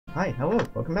Hi, hello,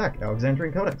 welcome back,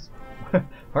 Alexandrian Codex.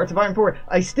 Hearts of Iron 4.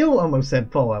 I still almost said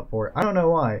Fallout 4. I don't know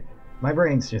why. My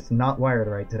brain's just not wired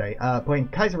right today. Playing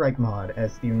Kaiserreich mod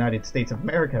as the United States of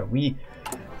America. We,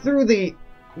 through the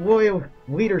loyal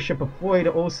leadership of Floyd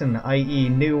Olson, i.e.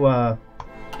 new, oh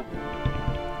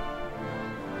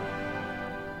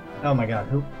my god,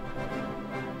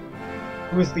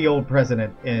 who's the old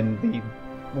president in the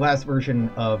last version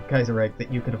of Kaiserreich that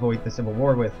you could avoid the Civil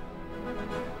War with?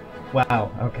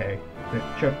 Wow, okay. It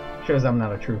shows I'm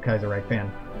not a true Kaiserreich fan.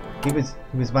 He was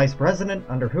vice president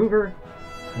under Hoover.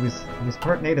 He was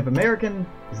part Native American.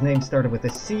 His name started with a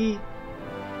C.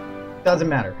 Doesn't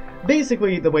matter.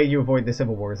 Basically, the way you avoid the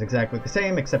Civil War is exactly the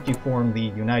same, except you form the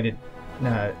United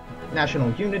National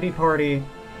Unity Party.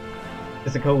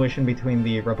 It's a coalition between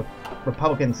the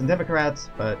Republicans and Democrats,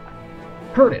 but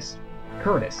Curtis,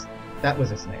 that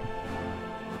was his name.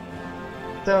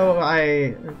 So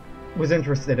I was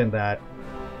interested in that.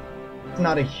 It's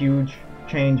not a huge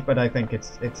change, but I think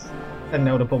it's a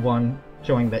notable one,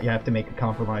 showing that you have to make a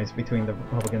compromise between the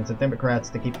Republicans and Democrats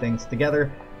to keep things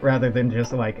together, rather than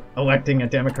just like electing a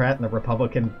Democrat and the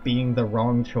Republican being the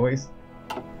wrong choice.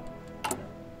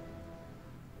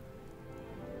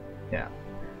 Yeah.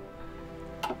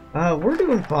 We're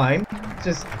doing fine.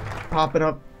 Just popping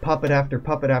up puppet after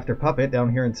puppet after puppet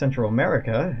down here in Central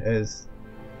America, as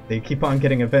they keep on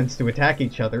getting events to attack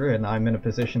each other, and I'm in a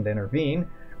position to intervene.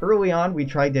 Early on, we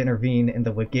tried to intervene in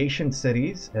the legation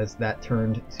cities, as that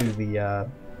turned to the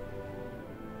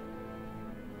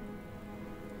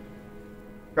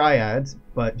triads,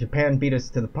 but Japan beat us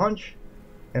to the punch,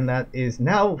 and that is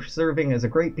now serving as a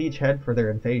great beachhead for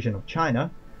their invasion of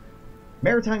China.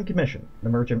 Maritime Commission. The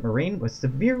Merchant Marine was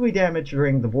severely damaged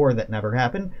during the war that never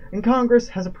happened, and Congress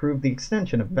has approved the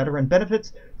extension of veteran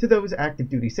benefits to those active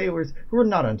duty sailors who are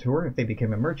not on tour if they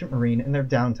became a Merchant Marine in their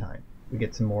downtime. We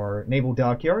get some more naval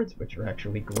dockyards, which are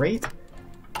actually great.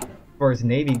 As far as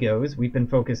Navy goes, we've been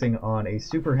focusing on a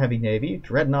super heavy Navy,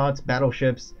 dreadnoughts,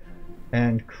 battleships,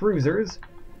 and cruisers.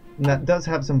 And that does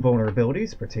have some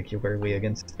vulnerabilities, particularly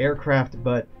against aircraft,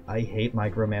 but I hate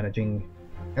micromanaging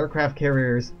aircraft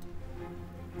carriers.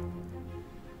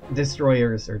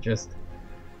 Destroyers are just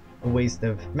a waste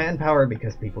of manpower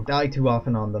because people die too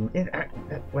often on them.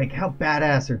 Like, how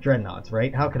badass are dreadnoughts,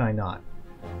 right? How can I not?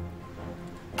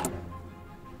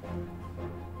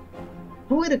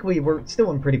 Politically, we're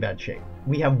still in pretty bad shape.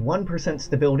 We have 1%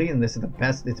 stability, and this is the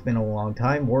best it's been in a long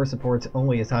time. War support's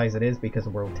only as high as it is because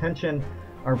of world tension.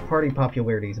 Our party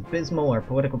popularity is abysmal. Our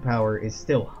political power is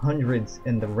still hundreds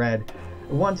in the red.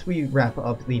 Once we wrap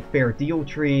up the Fair Deal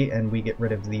tree and we get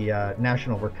rid of the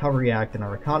National Recovery Act and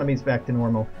our economy's back to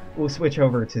normal, we'll switch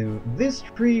over to this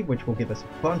tree, which will give us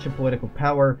a bunch of political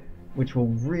power, which will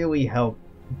really help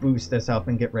boost us up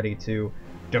and get ready to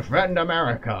defend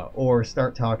America, or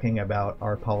start talking about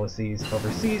our policies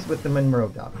overseas with the Monroe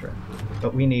Doctrine.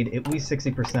 But we need at least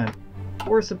 60%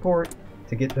 war support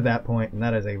to get to that point, and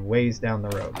that is a ways down the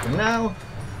road. For now,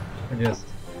 we're just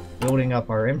building up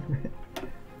our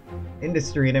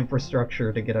industry and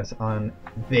infrastructure to get us on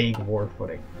vague war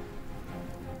footing.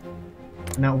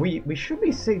 Now, we should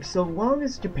be safe so long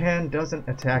as Japan doesn't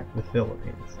attack the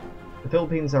Philippines. The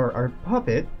Philippines are our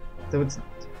puppet, so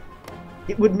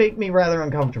it would make me rather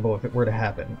uncomfortable if it were to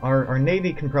happen. Our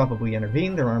Navy can probably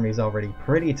intervene, their army's already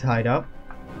pretty tied up,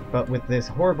 but with this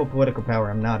horrible political power,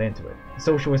 I'm not into it. The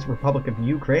Socialist Republic of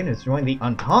Ukraine has joined the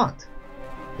Entente.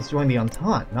 It's joined the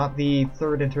Entente, not the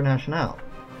Third Internationale.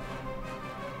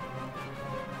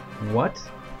 What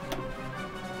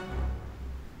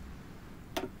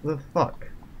the fuck?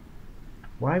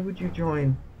 Why would you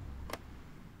join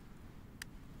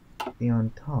the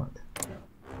Entente?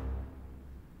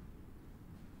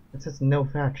 It says no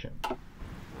faction.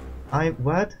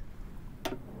 What?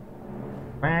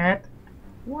 What?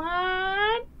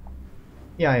 What?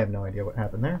 Yeah, I have no idea what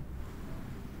happened there.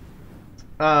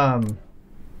 The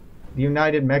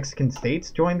United Mexican States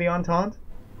joined the Entente?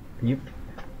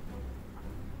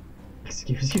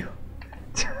 Excuse you?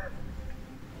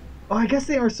 Oh, I guess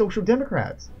they are Social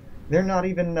Democrats. They're not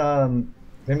even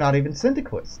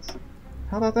syndicalists.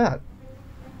 How about that?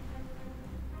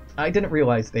 I didn't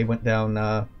realize they went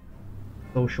down,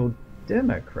 Social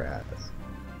Democrats.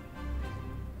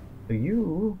 So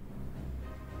you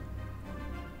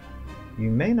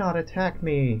may not attack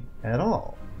me at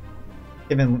all,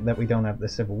 given that we don't have the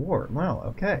Civil War. Well,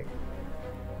 okay.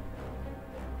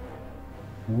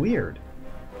 Weird.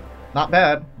 Not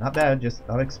bad, just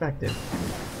unexpected.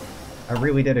 I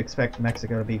really did expect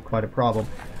Mexico to be quite a problem.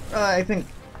 I think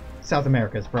South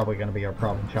America is probably going to be our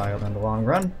problem child in the long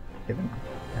run, given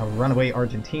how runaway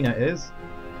Argentina is.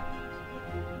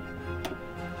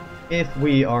 if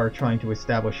we are trying to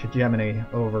establish hegemony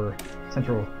over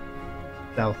Central,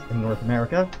 South, and North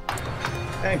America.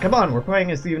 And come on, we're playing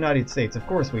as the United States. Of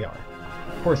course we are.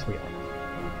 Of course we are.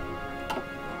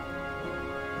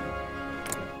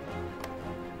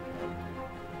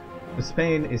 But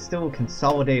Spain is still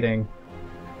consolidating.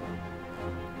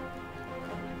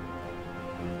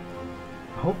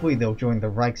 Hopefully they'll join the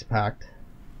Reichspakt,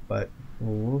 but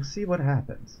we'll see what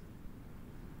happens.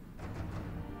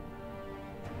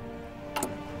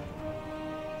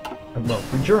 Well,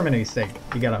 for Germany's sake,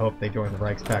 you gotta hope they join the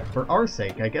Reichspakt. For our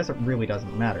sake, I guess it really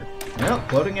doesn't matter. Well,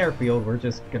 floating airfield, we're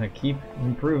just gonna keep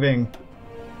improving.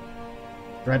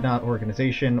 Dreadnought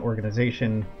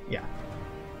organization, yeah.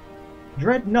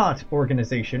 Dreadnought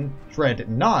organization,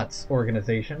 Dreadnoughts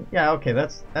organization. Yeah, okay,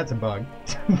 that's a bug.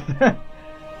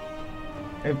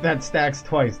 If that stacks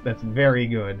twice, that's very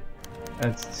good.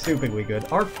 That's stupidly good.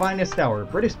 Our finest hour,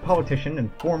 British politician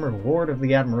and former Lord of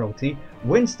the Admiralty,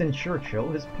 Winston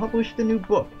Churchill, has published a new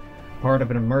book, part of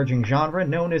an emerging genre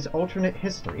known as alternate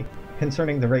history,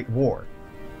 concerning the Great War.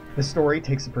 The story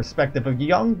takes the perspective of a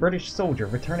young British soldier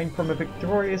returning from a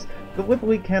victorious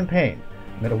Gallipoli campaign,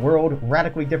 amid a world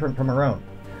radically different from our own.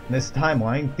 In this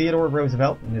timeline, Theodore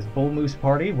Roosevelt and his Bull Moose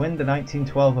Party win the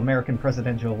 1912 American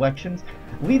presidential elections,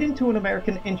 leading to an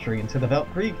American entry into the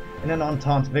Weltkrieg and an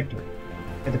Entente victory.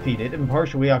 A defeated and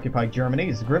partially occupied Germany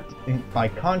is gripped by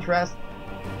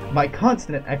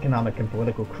constant economic and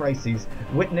political crises,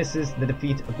 witnesses the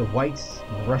defeat of the Whites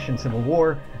in the Russian Civil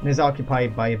War, and is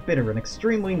occupied by a bitter and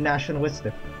extremely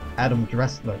nationalistic Adam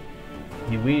Dressler.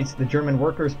 He leads the German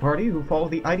Workers' Party, who follow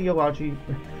the ideology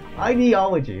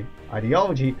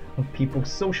of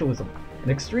people's socialism,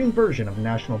 an extreme version of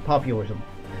national populism.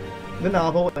 The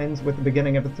novel ends with the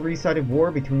beginning of a three-sided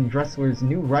war between Dressler's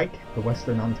New Reich, the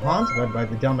Western Entente, led by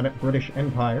the dominant British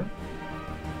Empire,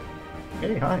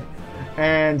 hey, hi,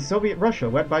 and Soviet Russia,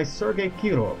 led by Sergei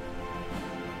Kirov.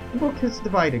 The book has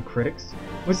divided critics,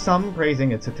 with some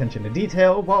praising its attention to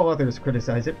detail, while others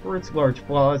criticize it for its large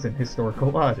flaws and historical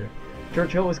logic.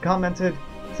 Churchill has commented,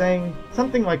 saying,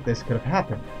 something like this could have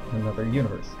happened in another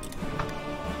universe.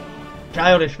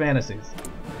 Childish fantasies.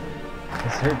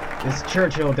 This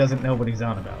Churchill doesn't know what he's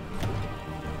on about.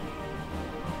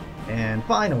 And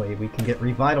finally, we can get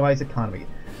revitalized economy.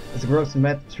 As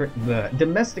the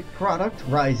domestic product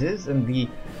rises and the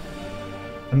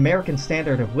American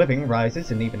standard of living rises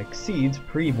and even exceeds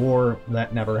pre-war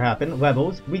that never happened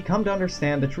levels, we come to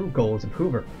understand the true goals of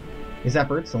Hoover. His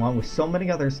efforts, along with so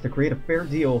many others, to create a fair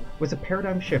deal was a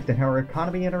paradigm shift in how our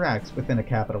economy interacts within a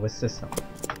capitalist system.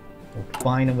 We'll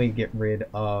finally get rid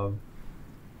of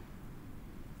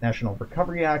National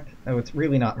Recovery Act, though it's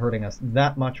really not hurting us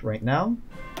that much right now,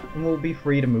 and we'll be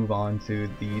free to move on to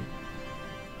the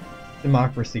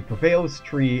democracy prevails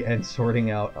tree and sorting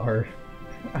out our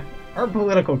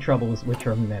political troubles, which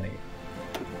are many.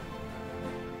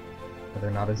 They're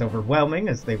not as overwhelming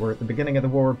as they were at the beginning of the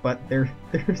war, but they're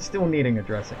still needing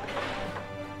addressing.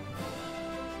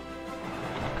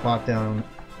 Plot down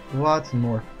lots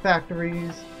more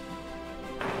factories.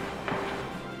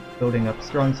 Building up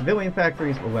strong civilian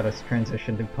factories will let us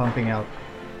transition to pumping out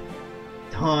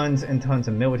tons and tons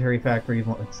of military factories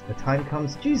once the time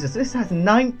comes. Jesus, this has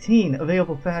 19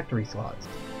 available factory slots.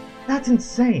 That's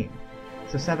insane.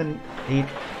 So 7, 8,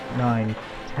 9,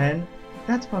 10.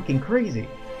 That's fucking crazy.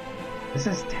 This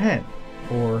has 10.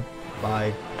 4,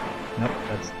 5. Nope,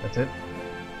 that's it.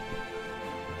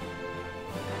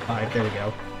 5, there we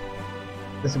go.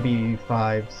 This would be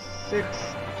 5, 6,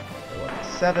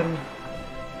 7.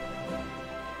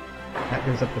 That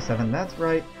goes up to 7, that's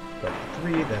right. Go up to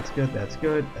 3, that's good, that's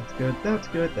good, that's good, that's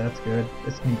good, that's good.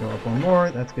 This can go up one more,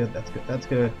 that's good, that's good, that's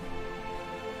good.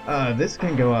 This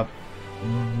can go up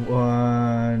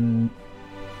 1...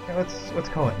 Yeah, let's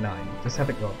call it 9. Just have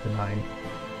it go up to 9.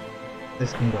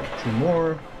 This can go up 2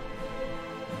 more.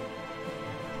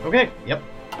 Okay, yep.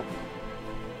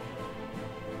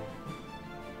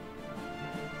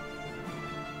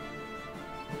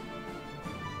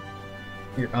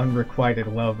 Your unrequited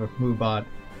love of Mubot.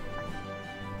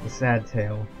 A sad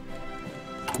tale.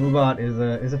 Mubot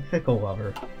is a fickle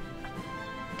lover.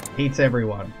 Hates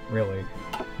everyone, really.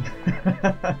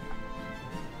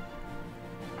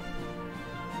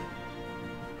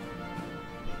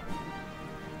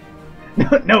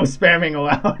 No spamming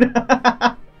allowed.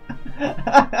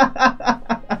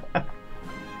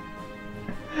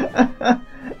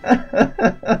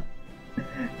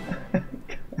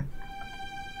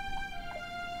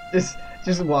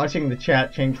 Just watching the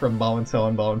chat change from ball and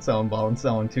sell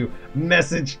to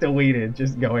message deleted,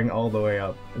 just going all the way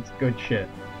up. It's good shit.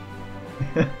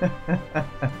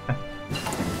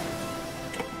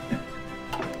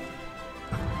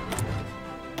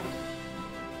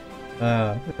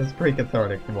 It's pretty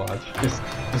cathartic to watch. Just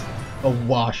a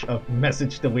wash of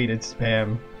message deleted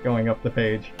spam going up the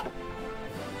page.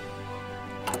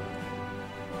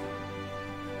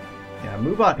 Yeah,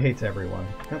 Moobot hates everyone.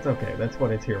 That's okay, that's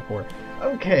what it's here for.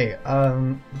 Okay,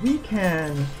 we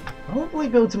can hopefully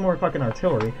build some more fucking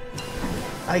artillery.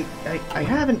 I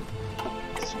haven't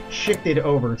shifted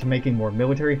over to making more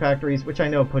military factories, which I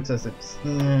know puts us at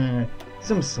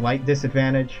some slight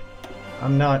disadvantage.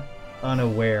 I'm not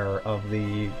unaware of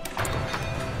the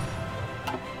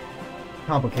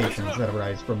complications that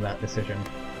arise from that decision.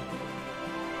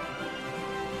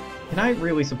 Can I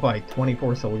really supply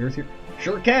 24 soldiers here?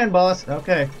 Sure can, boss!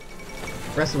 Okay.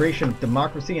 Restoration of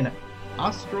democracy in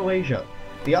Australasia.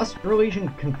 The Australasian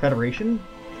Confederation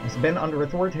has been under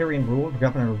authoritarian rule of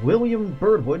Governor William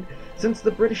Birdwood since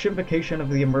the British invocation of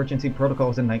the emergency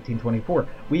protocols in 1924.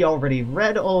 We already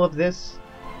read all of this.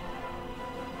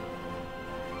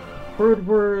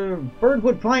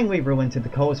 Birdwood finally relented the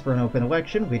calls for an open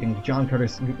election, leading to John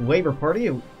Carter's Labour Party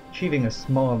achieving a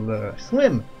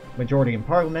slim majority in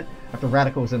Parliament. After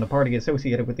radicals in the party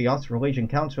associated with the Australasian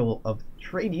Council of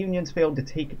Trade Unions failed to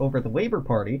take over the Labour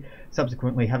Party,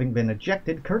 subsequently having been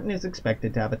ejected, Curtin is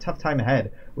expected to have a tough time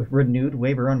ahead, with renewed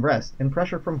Labour unrest and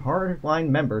pressure from hardline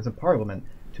members of Parliament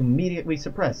to immediately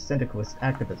suppress syndicalist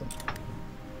activism.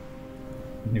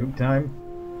 Nuke time?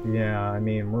 Yeah, I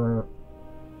mean, we're...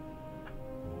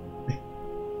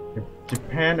 If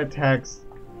Japan attacks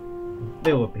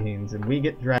Philippines and we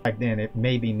get dragged in, it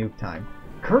may be nuke time.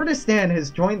 Kurdistan has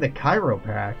joined the Cairo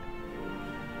Pact.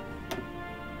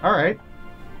 Alright.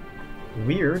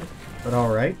 Weird, but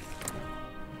alright.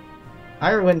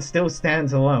 Ireland still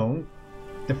stands alone,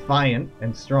 defiant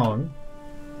and strong.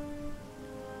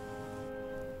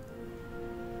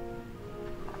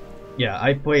 Yeah,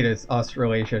 I played as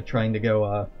Australasia trying to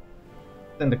go,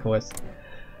 syndicalist.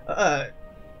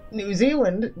 New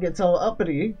Zealand gets all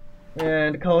uppity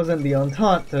and calls in the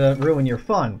Entente to ruin your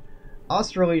fun.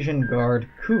 Australasian Guard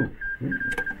coup. Ooh.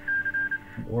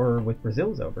 War with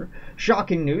Brazil's over.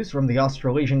 Shocking news from the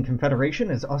Australasian Confederation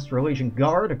as Australasian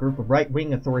Guard, a group of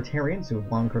right-wing authoritarians who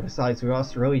have long criticized the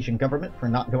Australasian government for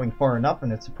not going far enough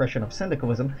in its suppression of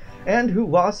syndicalism, and who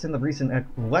lost in the recent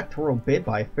electoral bid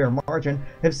by a fair margin,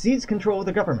 have seized control of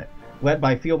the government. Led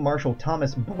by Field Marshal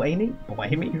Thomas Blamey?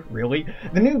 Blamey? Really?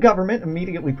 The new government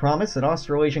immediately promised that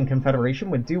Australasian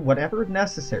Confederation would do whatever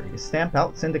necessary to stamp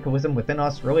out syndicalism within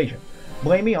Australasia.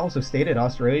 Blamey also stated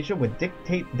Australasia would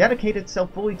dedicate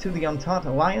itself fully to the Entente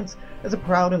Alliance as a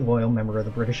proud and loyal member of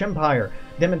the British Empire.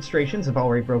 Demonstrations have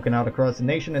already broken out across the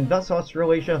nation, and thus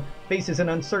Australasia faces an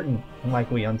uncertain and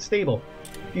likely unstable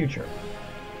future.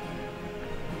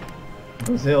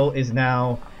 Brazil is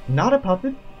now not a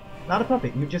puppet. Not a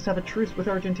puppet, you just have a truce with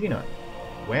Argentina.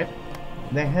 What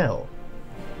the hell?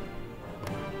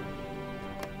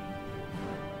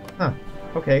 Huh.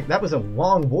 Okay, that was a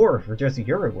long war for just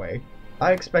Uruguay.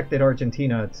 I expected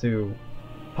Argentina to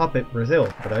puppet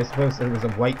Brazil, but I suppose there was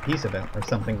a white peace event or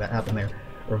something that happened there.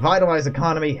 Revitalize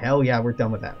economy? Hell yeah, we're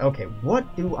done with that. Okay,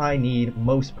 what do I need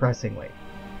most pressingly?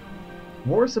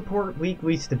 War support,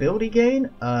 weekly stability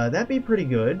gain? That'd be pretty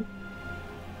good.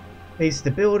 A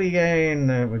stability gain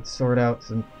that would sort out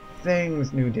some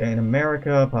things. New Day in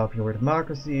America, popular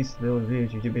democracy, stability,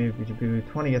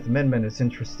 20th Amendment is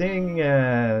interesting.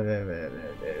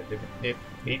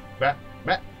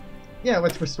 Yeah,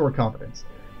 let's restore confidence.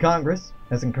 Congress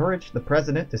has encouraged the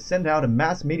president to send out a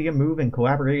mass media move in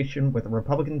collaboration with the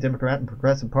Republican, Democrat, and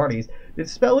Progressive parties to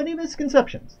dispel any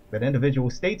misconceptions that individual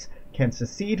states can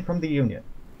secede from the Union.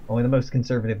 Only the most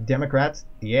conservative Democrats,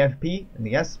 the AFP, and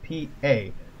the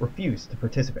SPA refuse to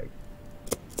participate.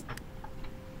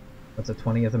 What's a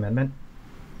 20th Amendment?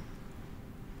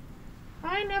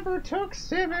 I never took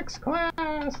civics class.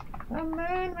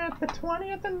 Amendment, the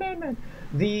 20th Amendment.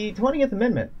 The 20th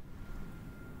Amendment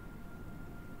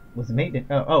was made in...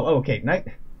 okay.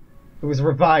 It was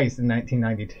revised in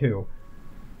 1992.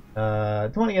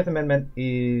 20th Amendment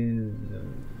is...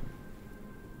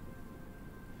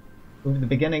 the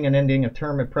beginning and ending of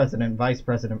term of President and Vice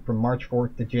President from March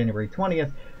 4th to January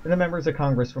 20th, and the members of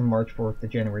Congress from March 4th to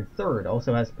January 3rd.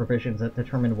 Also has provisions that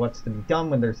determine what's to be done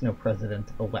when there's no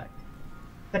president-elect.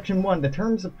 Section 1. The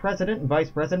terms of President and Vice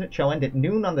President shall end at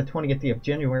noon on the 20th day of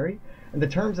January, and the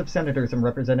terms of Senators and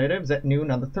Representatives at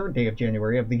noon on the 3rd day of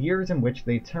January of the years in which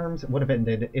the terms would have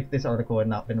ended if this article had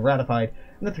not been ratified,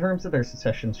 and the terms of their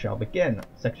succession shall begin.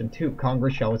 Section 2.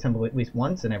 Congress shall assemble at least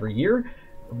once in every year.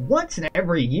 Once in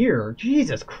every year?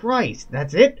 Jesus Christ,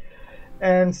 that's it?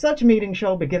 And such meeting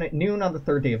shall begin at noon on the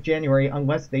 3rd day of January,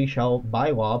 unless they shall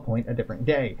by law appoint a different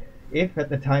day. If at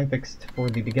the time fixed for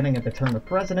the beginning of the term of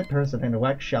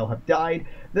president-elect shall have died,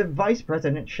 the vice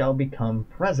president shall become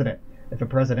president. If a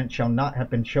president shall not have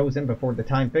been chosen before the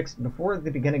time fixed before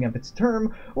the beginning of its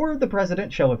term, or the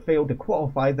president shall have failed to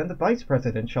qualify, then the vice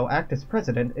president shall act as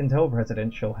president until a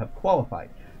president shall have qualified.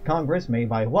 Congress may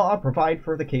by law provide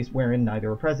for the case wherein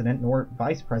neither a president nor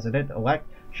vice president-elect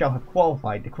shall have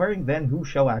qualified, declaring then who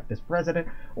shall act as president,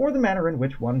 or the manner in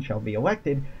which one shall be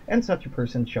elected, and such a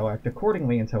person shall act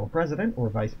accordingly until a president or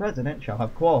vice president shall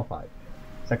have qualified.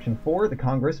 Section 4. The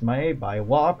Congress may, by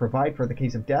law, provide for the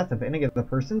case of death of any of the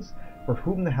persons for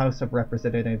whom the House of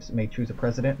Representatives may choose a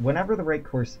president, whenever the right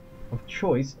course of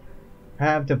choice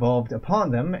have devolved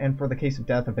upon them, and for the case of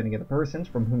death of any of the persons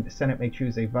from whom the Senate may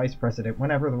choose a vice president,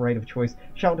 whenever the right of choice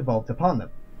shall devolve upon them.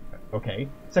 Okay.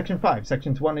 Section 5.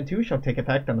 Sections 1 and 2 shall take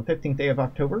effect on the 15th day of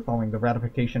October following the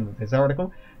ratification of this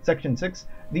article. Section 6.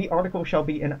 The article shall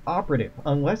be inoperative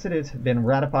unless it has been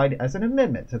ratified as an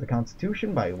amendment to the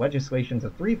Constitution by legislations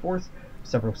of 3/4 of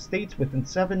several states within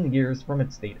 7 years from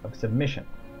its date of submission.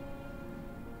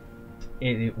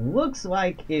 It looks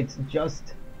like it's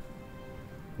just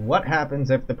what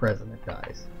happens if the president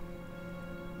dies.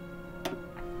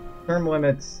 Term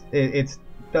limits, it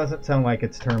doesn't sound like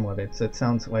it's term limits. It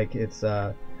sounds like it's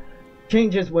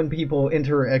changes when people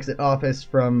enter or exit office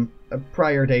from a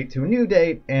prior date to a new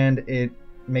date, and it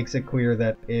makes it clear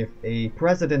that if a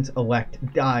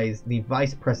president-elect dies, the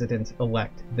vice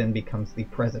president-elect then becomes the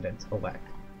president-elect,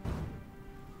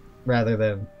 rather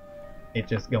than it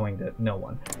just going to no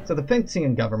one. So the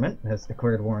Finxian government has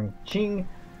declared war on Qing.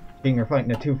 Qing are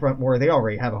fighting a two-front war. They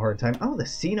already have a hard time. Oh, the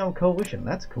Sino coalition.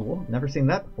 That's cool. Never seen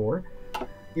that before.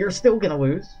 You're still gonna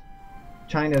lose.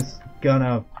 China's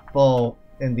gonna fall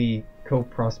in the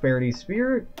co-prosperity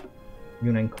sphere.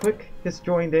 Yunnan Quick has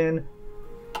joined in.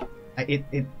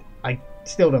 I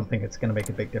still don't think it's gonna make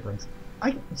a big difference.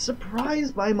 I'm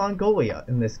surprised by Mongolia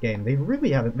in this game. They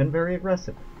really haven't been very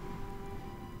aggressive.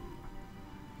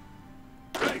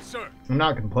 Hey, sir. I'm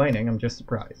not complaining, I'm just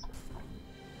surprised.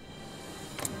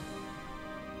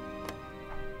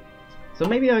 So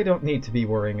maybe I don't need to be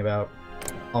worrying about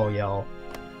all y'all.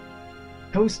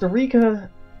 Costa Rica,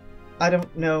 I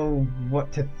don't know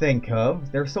what to think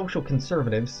of. They're social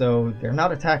conservatives, so they're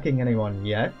not attacking anyone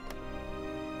yet.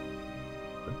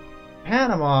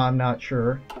 Panama, I'm not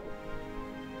sure.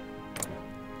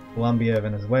 Colombia,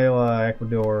 Venezuela,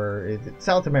 Ecuador.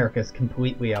 South America is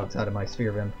completely outside of my sphere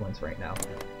of influence right now.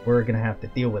 We're gonna have to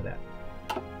deal with that.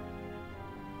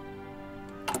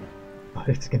 But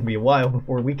it's gonna be a while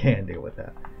before we can deal with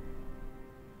that.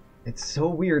 It's so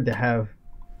weird to have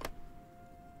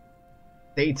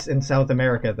states in South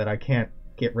America that I can't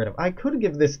get rid of. I could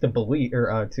give this to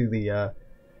to the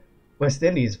West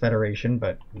Indies Federation,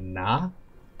 but nah.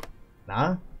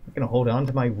 I'm gonna hold on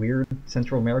to my weird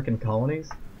Central American colonies.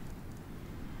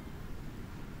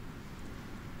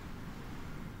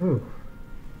 Ooh.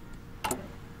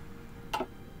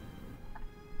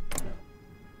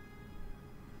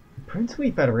 The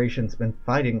Princely Federation's been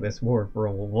fighting this war for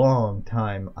a long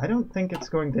time. I don't think it's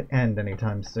going to end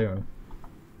anytime soon.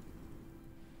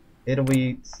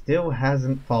 Italy still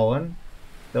hasn't fallen.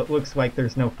 Though it looks like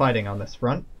there's no fighting on this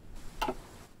front.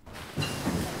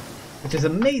 Which is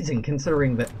amazing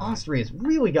considering that Austria's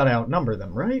really got to outnumber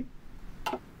them, right?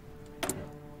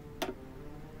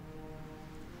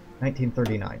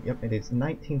 1939. Yep, it is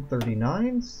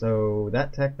 1939, so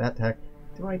that tech.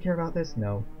 Do I care about this?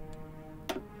 No.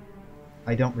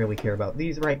 I don't really care about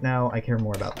these right now. I care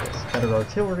more about this. Better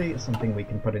artillery is something we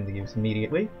can put into use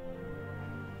immediately.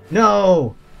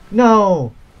 No!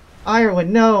 No!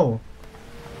 Ireland, no!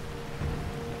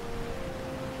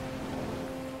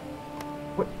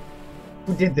 What?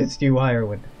 Who did this to you,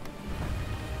 Ireland?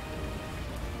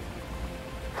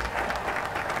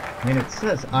 I mean, it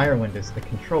says Ireland is the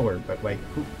controller, but like,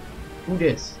 who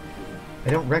this? I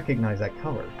don't recognize that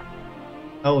color.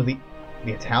 Oh, the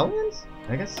Italians?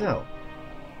 I guess so.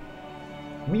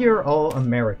 We are all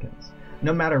Americans.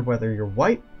 No matter whether you're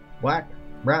white, black,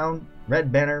 brown,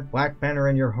 red banner, black banner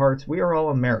in your hearts, we are all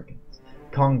Americans.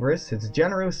 Congress has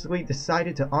generously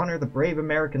decided to honor the brave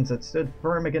Americans that stood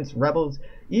firm against rebels,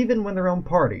 even within their own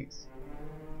parties,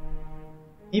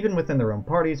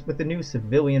 with the new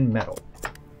civilian medal.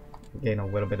 We gain a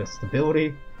little bit of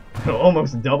stability.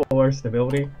 Almost double our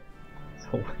stability. It's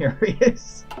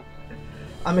hilarious.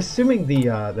 I'm assuming the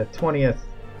 20th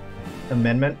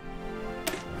Amendment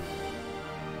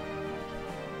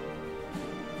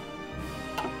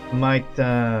might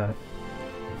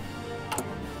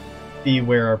be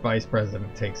where our vice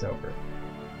president takes over.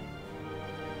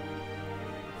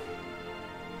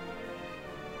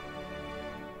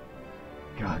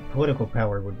 God political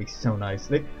power would be so nice.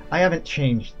 I haven't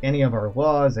changed any of our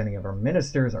laws, any of our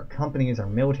ministers, our companies, our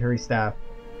military staff.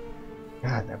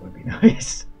 God, that would be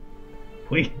nice.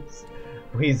 Please.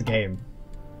 Please, game.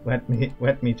 Let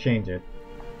me change it.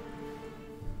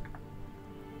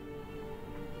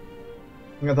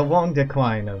 You know, the long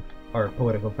decline of our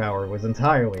political power was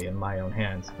entirely in my own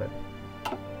hands,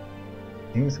 but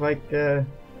seems like it'd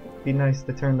be nice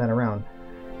to turn that around.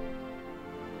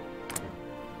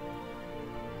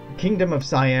 The Kingdom of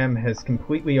Siam has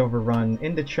completely overrun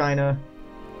Indochina.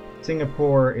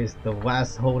 Singapore is the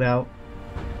last holdout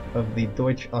of the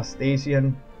Deutsch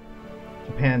Ostasien.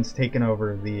 Japan's taken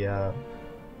over the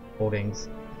holdings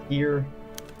here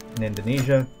in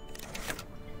Indonesia.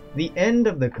 The end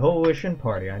of the coalition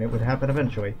party, and it would happen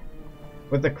eventually.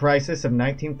 With the crisis of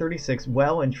 1936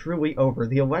 well and truly over,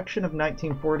 the election of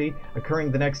 1940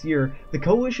 occurring the next year, the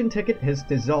coalition ticket has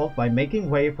dissolved by making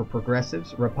way for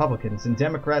progressives, Republicans, and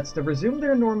Democrats to resume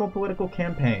their normal political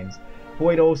campaigns.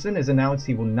 Boyd Olson has announced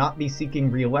he will not be seeking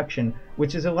re-election,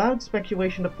 which has allowed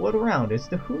speculation to float around as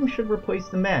to whom should replace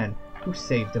the man who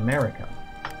saved America.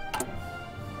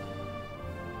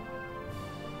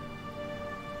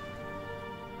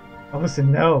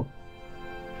 Olson, no.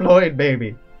 Floyd,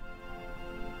 baby.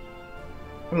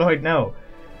 Floyd, no.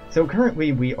 So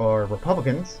currently we are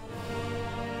Republicans.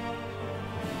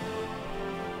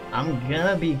 I'm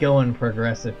gonna be going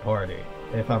Progressive Party,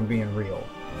 if I'm being real.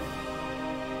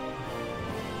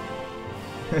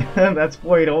 That's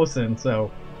Floyd Olson, so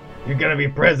you're gonna be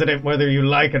president whether you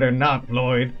like it or not,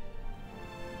 Floyd.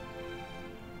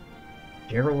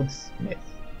 Gerald Smith.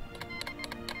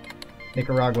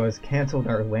 Nicaragua has cancelled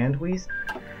our land lease.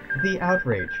 The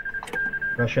outrage.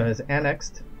 Russia has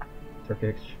annexed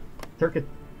God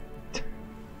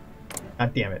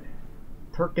damn it.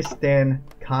 Turkestan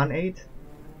Khanate?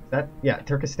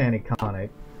 Turkestani Khanate.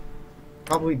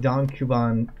 Probably Don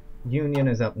Kuban Union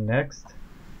is up next.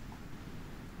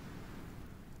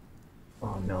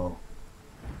 Oh no.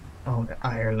 Oh,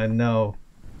 Ireland, no.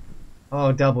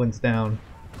 Oh, Dublin's down.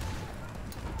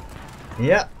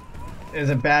 Yep. It was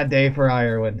a bad day for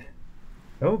Ireland.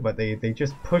 Oh, but they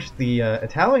just pushed the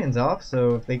Italians off,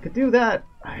 so if they could do that...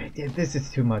 this is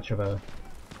too much of a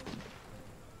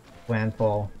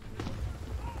landfall.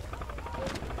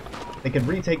 They could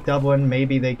retake Dublin,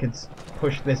 maybe they could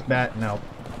push this back... No.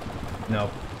 No.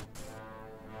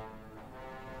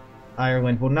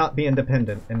 Ireland will not be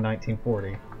independent in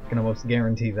 1940. I can almost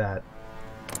guarantee that.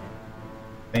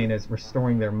 Spain is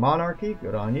restoring their monarchy,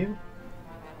 good on you.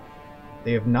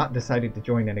 They have not decided to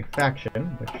join any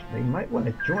faction, which they might want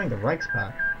to join the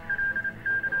Reichspakt.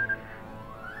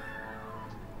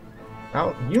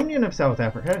 Now, Union of South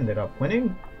Africa ended up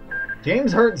winning.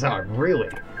 James Herzog, really?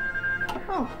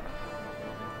 Oh.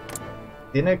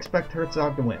 Didn't expect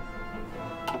Herzog to win.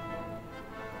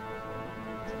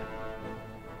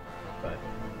 But,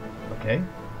 okay.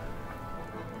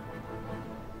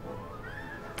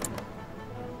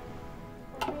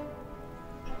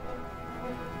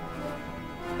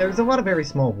 There's a lot of very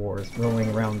small wars rolling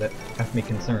around that have me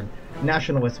concerned.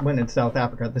 Nationalists win in South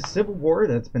Africa. The civil war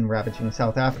that's been ravaging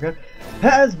South Africa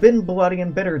has been bloody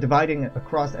and bitter, dividing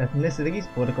across ethnicities,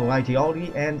 political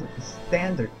ideology, and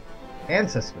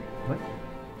ancestry. What?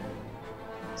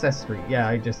 Ancestry. Yeah,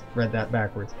 I just read that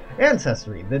backwards.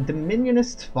 Ancestry. The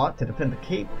Dominionists fought to defend the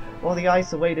Cape, while the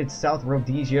isolated South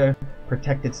Rhodesia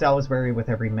protected Salisbury with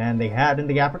every man they had, and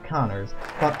the Afrikaners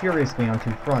fought furiously on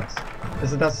two fronts.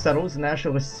 As the dust settles, the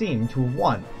nationalists seem to have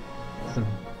won. So,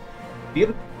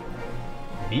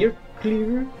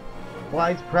 Clear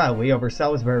flies proudly over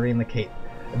Salisbury and the Cape.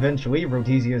 Eventually,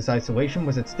 Rhodesia's isolation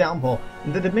was its downfall,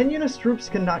 and the Dominionist troops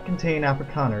could not contain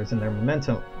Afrikaners in their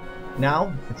momentum.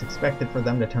 Now, it's expected for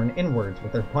them to turn inwards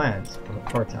with their plans of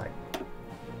apartheid.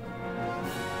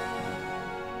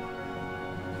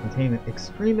 Contain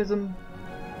extremism?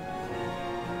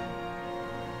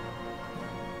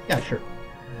 Yeah, sure.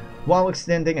 While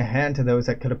extending a hand to those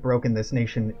that could have broken this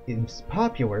nation is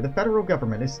popular, the federal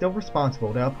government is still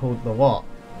responsible to uphold the law,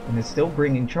 and is still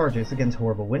bringing charges against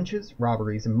horrible lynches,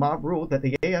 robberies, and mob rule that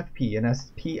the AFP and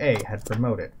SPA had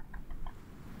promoted.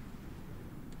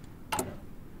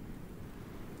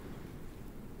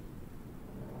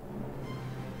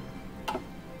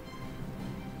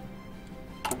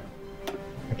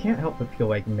 I can't help but feel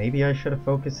like maybe I should have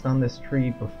focused on this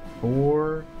tree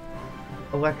before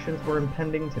elections were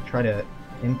impending to try to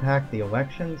impact the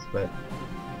elections, but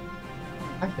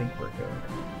I think we're good.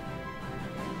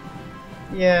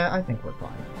 Yeah, I think we're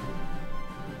fine.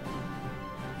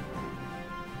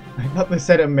 I thought they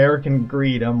said American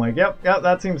Greed. I'm like, yep,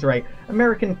 that seems right.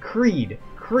 American Creed.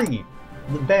 Creed.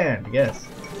 The band, yes.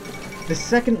 The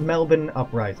Second Melbourne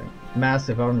Uprising.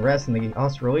 Massive unrest in the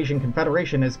Australasian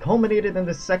Confederation has culminated in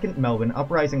the Second Melbourne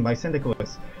Uprising by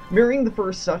syndicalists, mirroring the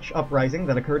first such uprising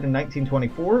that occurred in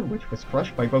 1924, which was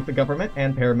crushed by both the government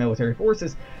and paramilitary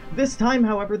forces. This time,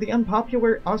 however, the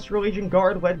unpopular Australasian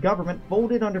Guard-led government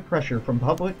folded under pressure from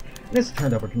public and has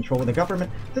turned over control of the government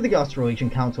to the Australasian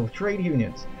Council of Trade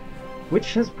Unions,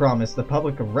 which has promised the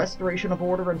public a restoration of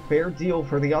order and fair deal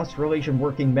for the Australasian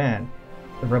working man.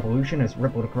 The revolution has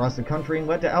rippled across the country and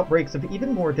led to outbreaks of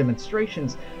even more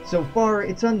demonstrations. So far,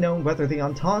 it's unknown whether the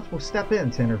Entente will step in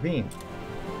to intervene.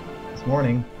 This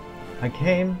morning, I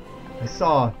came, I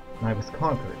saw, and I was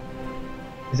conquered.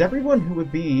 As everyone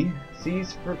would be, who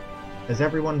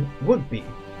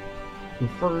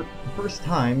for the first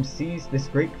time sees this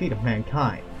great feat of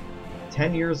mankind.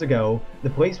 10 years ago, the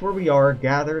place where we are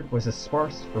gathered was a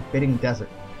sparse, forbidding desert,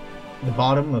 the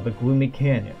bottom of a gloomy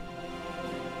canyon,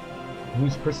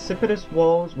 whose precipitous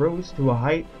walls rose to a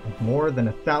height of more than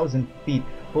 1,000 feet,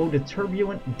 flowed a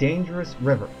turbulent, dangerous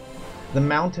river. The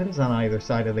mountains on either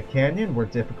side of the canyon were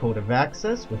difficult of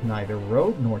access, with neither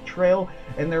road nor trail,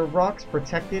 and their rocks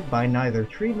protected by neither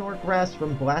tree nor grass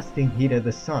from blasting heat of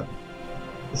the sun.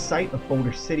 The site of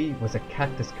Boulder City was a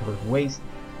cactus-covered waste.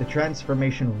 The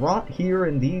transformation wrought here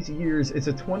in these years is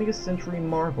a 20th century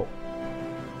marvel.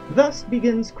 Thus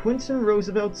begins Quinton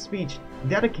Roosevelt's speech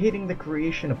dedicating the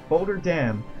creation of Boulder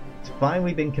Dam to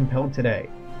finally being compelled today.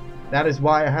 That is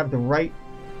why I have the right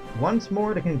once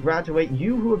more to congratulate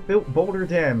you who have built Boulder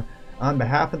Dam on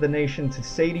behalf of the nation to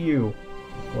say to you,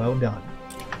 well done.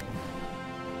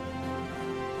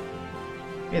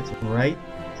 It's right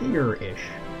here-ish.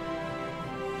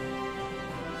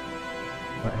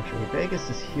 Well, actually, Vegas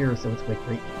is here, so it's like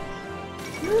right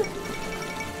here.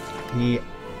 The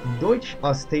Deutsch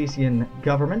Ostasian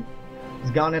government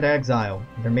has gone into exile.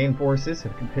 Their main forces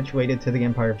have capitulated to the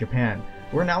Empire of Japan,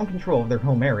 who are now in control of their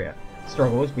home area.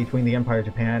 Struggles between the Empire of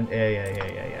Japan...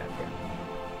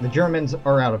 The Germans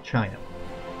are out of China.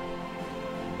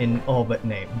 In all but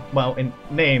name. Well, in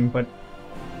name, but...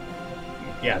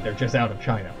 yeah, they're just out of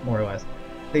China, more or less.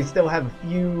 They still have a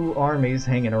few armies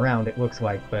hanging around, it looks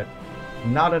like, but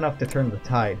not enough to turn the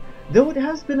tide. Though it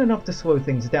has been enough to slow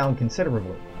things down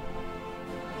considerably.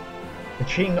 The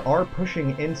Qing are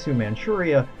pushing into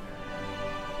Manchuria,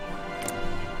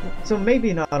 so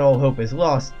maybe not all hope is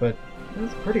lost, but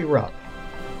it's pretty rough.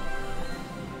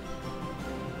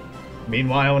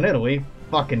 Meanwhile in Italy,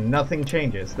 fucking nothing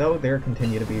changes, though there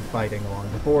continue to be fighting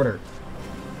along the border.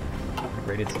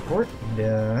 Integrated support,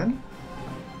 done.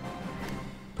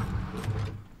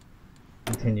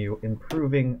 Continue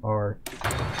improving our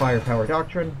firepower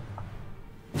doctrine.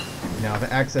 Now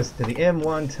have access to the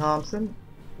M1 Thompson.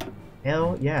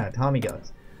 Hell yeah, Tommy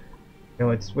guns. Go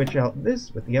ahead and switch out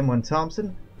this with the M1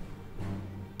 Thompson.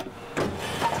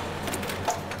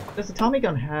 Does the Tommy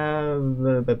gun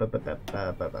have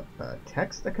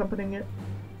text accompanying it?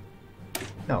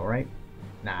 No, right?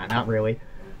 Nah, not really.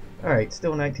 Alright,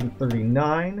 still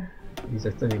 1939. These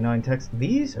are 39 text.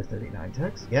 These are 39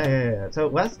 text. Yeah. So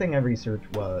last thing I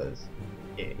researched was...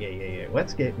 Yeah.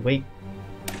 Let's get... Wait.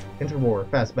 Interwar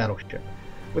fast battleship.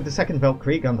 With the Second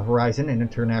Weltkrieg on the horizon and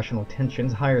international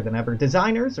tensions higher than ever,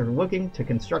 designers are looking to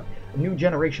construct a new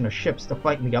generation of ships to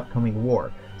fight in the upcoming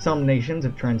war. Some nations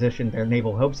have transitioned their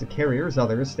naval hopes to carriers,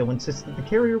 others still insist that the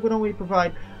carrier would only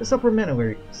provide a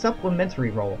supplementary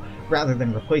role, rather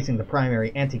than replacing the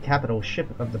primary anti-capital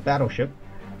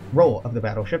role of the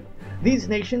battleship. These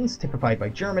nations, typified by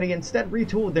Germany, instead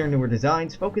retooled their newer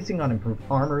designs, focusing on improved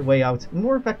armor layouts,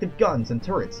 more effective guns and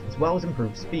turrets, as well as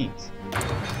improved speeds.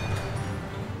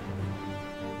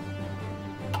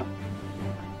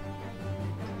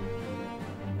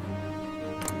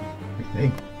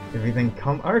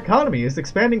 Our economy is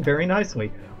expanding very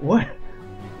nicely. What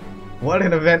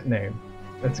an event name.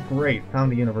 That's great. Found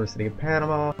the University of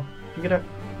Panama.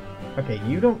 Okay,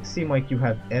 you don't seem like you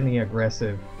have any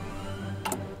aggressive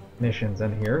missions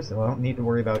in here, so I don't need to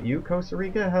worry about you. Costa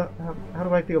Rica, how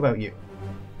do I feel about you?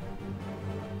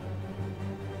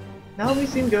 No, we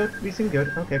seem good.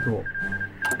 Okay, cool.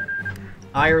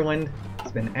 Ireland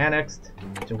has been annexed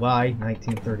July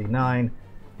 1939.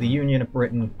 The Union of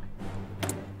Britain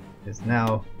is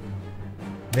now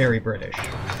very British.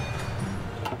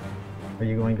 Are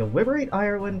you going to liberate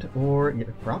Ireland, or... yeah,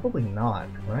 probably not,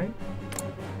 right?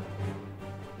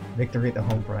 Victory at the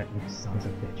home front, you sons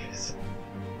of bitches.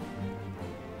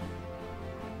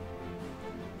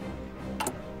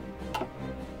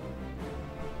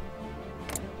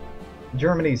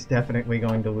 Germany's definitely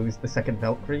going to lose the Second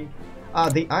Weltkrieg.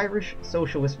 The Irish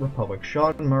Socialist Republic.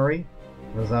 Sean Murray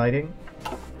residing.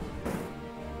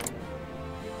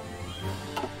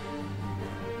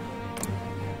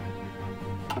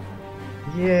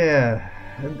 Yeah,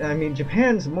 I mean,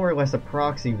 Japan's more or less a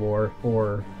proxy war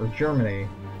for Germany,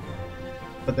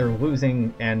 but they're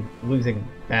losing, and losing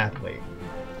badly.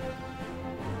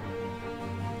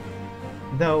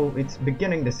 Though it's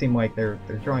beginning to seem like they're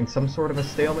drawing some sort of a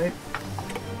stalemate.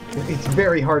 It's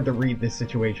very hard to read this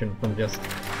situation from just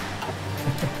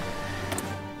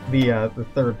the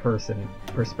third person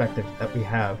perspective that we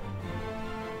have.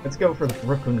 Let's go for the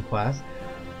Raccoon class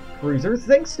cruiser.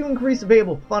 Thanks to increased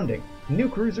available funding, new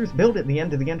cruisers built at the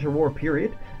end of the interwar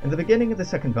period and the beginning of the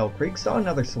Second Weltkrieg saw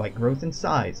another slight growth in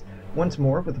size. Once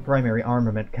more, with the primary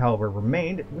armament caliber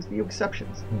remained, with few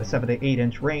exceptions. In the 7 to 8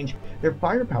 inch range, their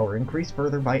firepower increased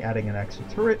further by adding an extra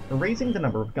turret, or raising the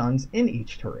number of guns in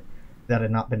each turret. That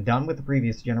had not been done with the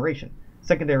previous generation.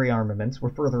 Secondary armaments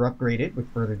were further upgraded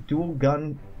with further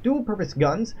dual-purpose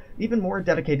guns, even more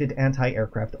dedicated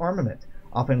anti-aircraft armament,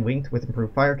 often linked with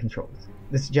improved fire controls.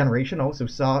 This generation also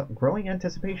saw growing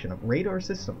anticipation of radar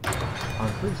systems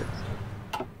on cruisers.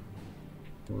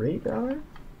 Radar?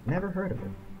 Never heard of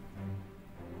it.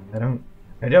 I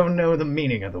don't know the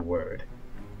meaning of the word.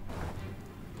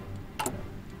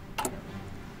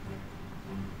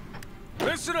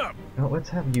 Listen up! Now let's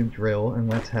have you drill, and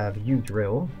let's have you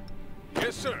drill.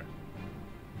 Yes, sir.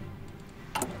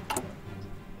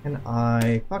 Can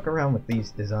I fuck around with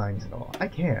these designs at all? I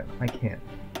can.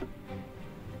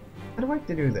 I'd like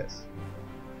to do this.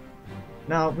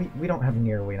 No, we don't have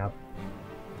nearly enough.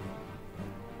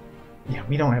 Yeah,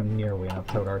 we don't have nearly enough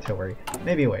towed artillery.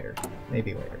 Maybe later.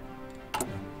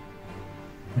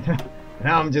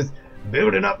 Now I'm just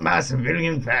building up my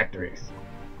civilian factories.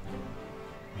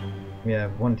 We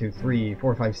have 1, 2, 3,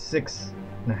 4, 5,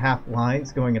 6.5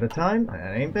 lines going at a time.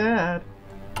 That ain't bad.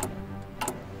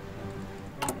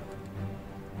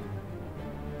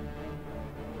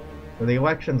 So the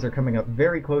elections are coming up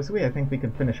very closely. I think we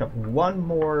can finish up one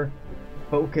more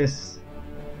focus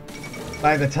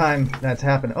by the time that's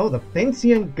happened. Oh, the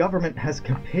Finsian government has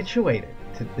capitulated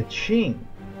to the Qing.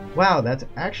 Wow, that's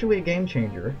actually a game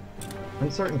changer.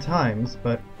 Uncertain times,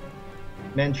 but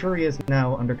Manchuria is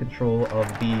now under control of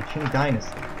the Qing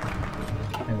dynasty.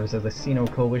 And there's a Sino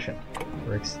coalition.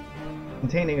 We're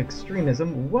containing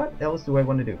extremism. What else do I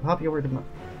want to do? Popular demand.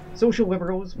 Social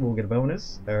liberals will get a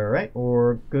bonus. Alright,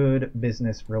 or good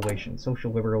business relations.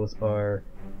 Social liberals are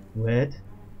what?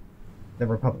 The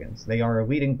Republicans. They are a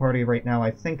leading party right now.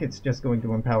 I think it's just going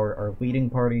to empower our leading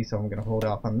party, so I'm going to hold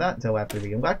off on that until after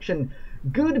the election.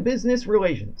 Good business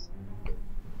relations.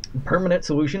 A permanent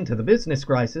solution to the business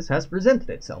crisis has presented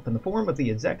itself in the form of the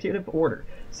executive order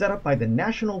set up by the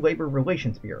National Labor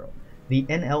Relations Bureau. The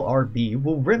NLRB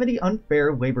will remedy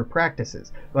unfair labor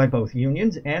practices by both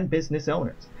unions and business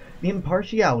owners. The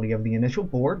impartiality of the initial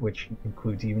board, which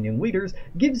includes union leaders,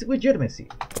 gives legitimacy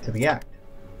to the act.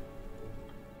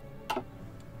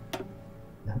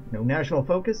 No national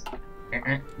focus?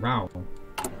 Wrong.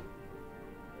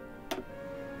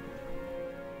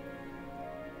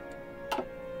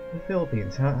 The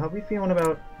Philippines. How are we feeling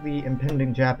about the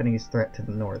impending Japanese threat to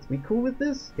the north? We cool with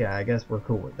this? Yeah, I guess we're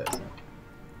cool with this.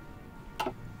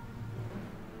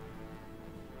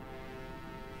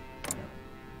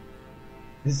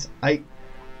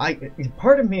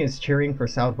 Part of me is cheering for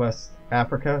Southwest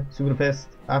Africa,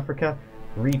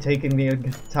 retaking the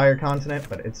entire continent,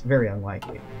 but it's very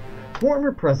unlikely.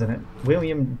 Former President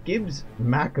William Gibbs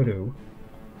McAdoo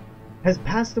has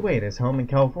passed away at his home in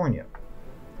California.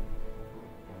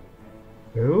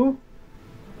 Who?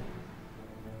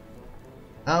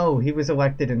 Oh, he was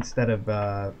elected instead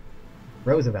of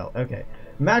Roosevelt. Okay.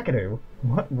 McAdoo,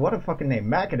 what a fucking name.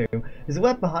 McAdoo has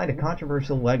left behind a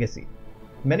controversial legacy.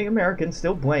 Many Americans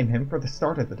still blame him for the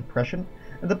start of the Depression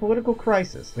and the political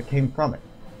crisis that came from it.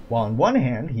 While on one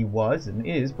hand he was and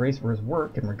is praised for his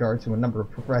work in regard to a number of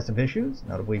progressive issues,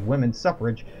 notably women's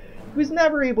suffrage, he was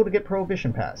never able to get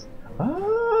Prohibition passed.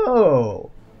 Oh!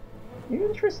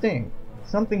 Interesting.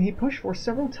 Something he pushed for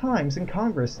several times in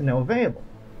Congress to no avail.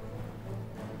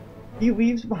 He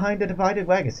leaves behind a divided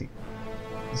legacy.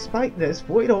 Despite this,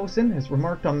 Floyd Olson has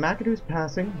remarked on McAdoo's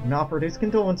passing and offered his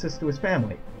condolences to his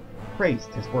family.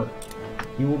 Praised his work.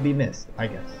 He will be missed, I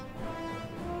guess.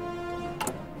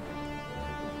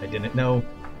 I didn't know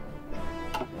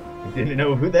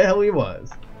who the hell he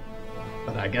was,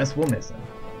 but I guess we'll miss him.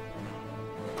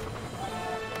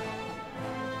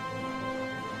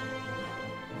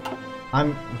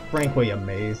 I'm frankly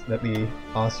amazed that the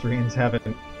Austrians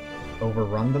haven't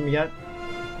overrun them yet.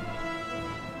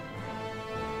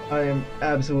 I am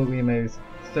absolutely amazed.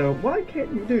 So why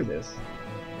can't you do this?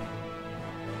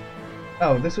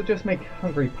 Oh, this would just make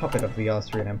Hungary puppet of the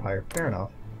Austrian Empire. Fair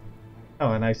enough.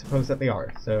 Oh, and I suppose that they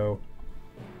are, so...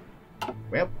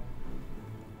 Well...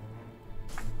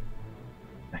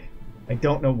 I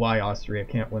don't know why Austria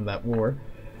can't win that war.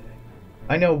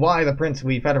 I know why the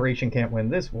Princely Federation can't win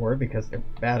this war, because they're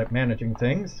bad at managing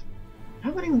things.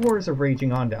 How many wars are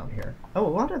raging on down here? Oh, a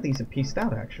lot of these have pieced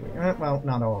out, actually. Well,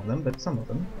 not all of them, but some of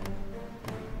them.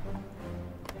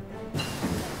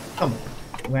 Come on.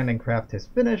 Landing craft is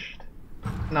finished.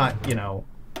 Not, you know,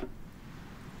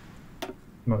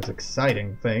 most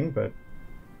exciting thing, but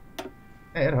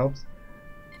hey, it helps.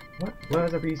 What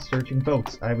was I researching?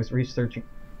 Boats. I was researching.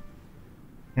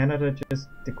 Canada just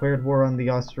declared war on the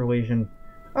Australasian.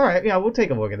 Alright, yeah, we'll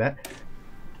take a look at that.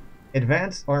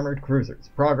 Advanced armored cruisers.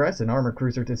 Progress in armored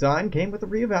cruiser design came with a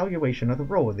reevaluation of the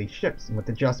role of these ships, and with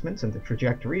adjustments in the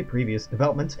trajectory of previous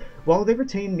developments. While they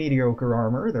retained mediocre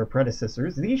armor, their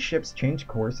predecessors, these ships changed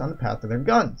course on the path of their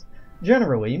guns,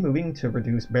 generally moving to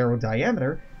reduce barrel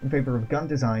diameter in favor of gun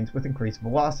designs with increased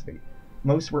velocity.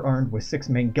 Most were armed with 6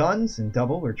 main guns and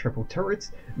double or triple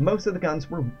turrets. Most of the guns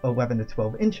were 11 to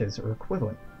 12 inches or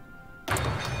equivalent.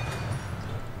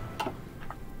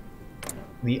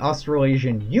 The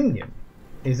Australasian Union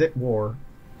is at war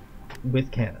with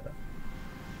Canada.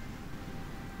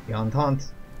 The Entente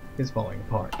is falling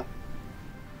apart.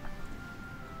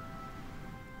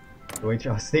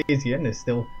 Deutsch-Ostasian is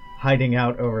still hiding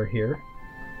out over here.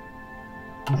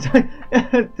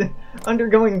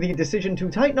 Undergoing the decision to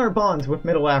tighten our bonds with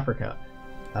Middle Africa.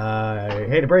 I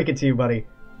hate to break it to you, buddy.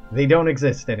 They don't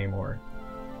exist anymore.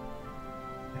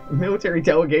 Military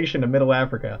delegation to Middle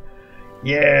Africa.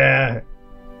 Yeah,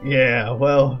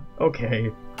 well,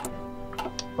 okay.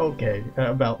 Okay,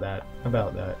 about that.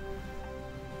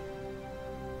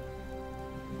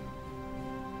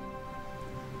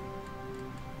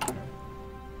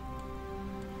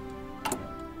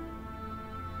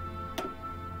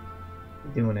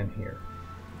 Doing in here?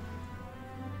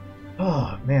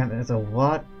 Oh man, there's a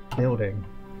lot building.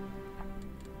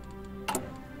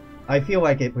 I feel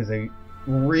like it was a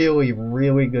really,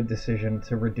 really good decision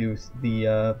to reduce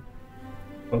the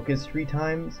focus tree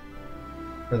times,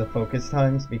 or the focus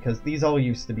times, because these all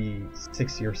used to be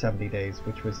 60 or 70 days,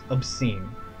 which was obscene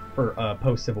for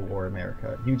post-Civil War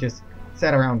America. You just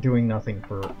sat around doing nothing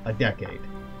for a decade.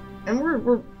 And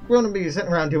we're going to be sitting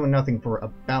around doing nothing for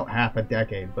about half a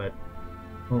decade, but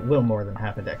a little more than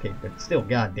half a decade, but still,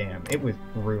 goddamn, it was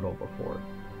brutal before.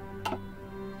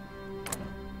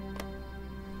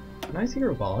 Can I see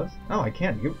your laws? Oh, I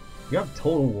can. You have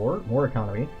total war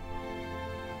economy.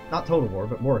 Not total war,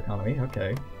 but war economy.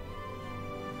 Okay.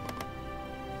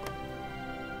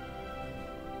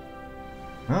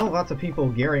 Well, lots of people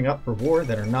gearing up for war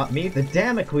that are not me. The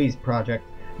Damocles Project.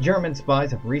 German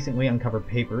spies have recently uncovered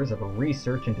papers of a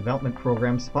research and development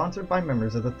program sponsored by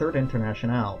members of the Third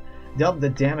Internationale. Dubbed the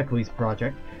Damocles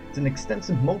Project, it's an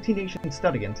extensive multi-nation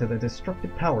study into the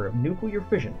destructive power of nuclear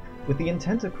fission, with the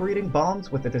intent of creating bombs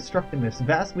with a destructiveness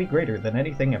vastly greater than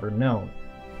anything ever known.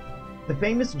 The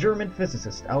famous German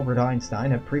physicist Albert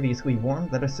Einstein had previously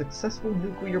warned that a successful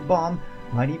nuclear bomb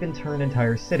might even turn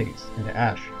entire cities into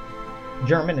ash.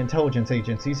 German intelligence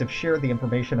agencies have shared the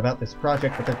information about this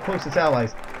project with their closest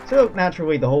allies, so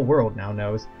naturally the whole world now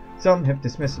knows. Some have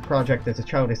dismissed the project as a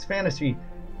childish fantasy,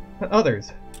 but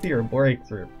others fear a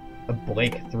breakthrough. A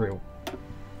breakthrough.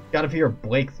 Gotta fear a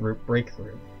breakthrough.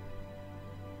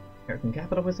 American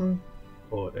capitalism?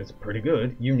 Oh, that's pretty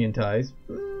good. Union ties.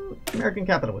 American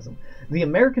capitalism. The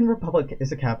American Republic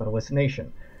is a capitalist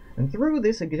nation. And through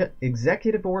this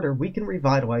executive order, we can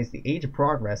revitalize the age of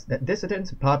progress that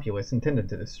dissidents and populists intended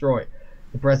to destroy.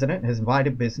 The president has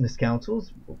invited business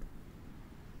councils. Will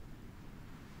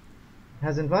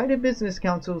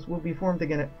be formed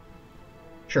again at...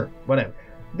 Sure, whatever.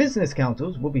 Business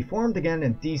councils will be formed again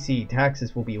in DC.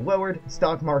 Taxes will be lowered.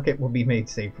 Stock market will be made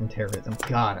safe from terrorism.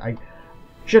 God, I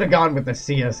should have gone with the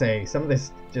CSA. Some of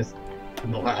this just...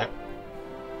 blah.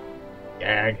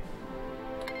 Gag.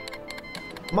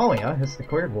 Somalia has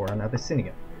declared war on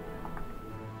Abyssinia.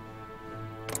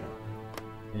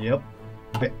 Yep.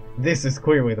 This is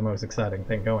clearly the most exciting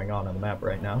thing going on the map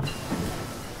right now.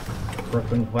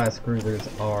 Brooklyn-class cruisers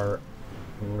are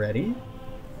ready.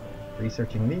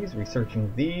 Researching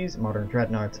these. Modern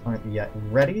dreadnoughts aren't yet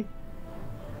ready.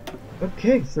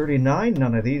 Okay, 39.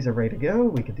 None of these are ready to go.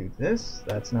 We could do this.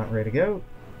 That's not ready to go.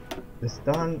 This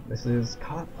done. This is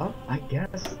caught up, I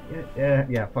guess.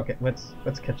 Yeah, fuck it. Let's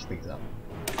catch these up.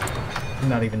 I'm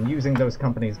not even using those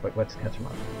companies, but let's catch them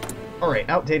up. Alright,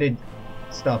 outdated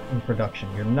stuff in production.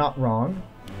 You're not wrong.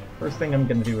 First thing I'm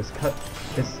going to do is cut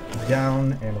this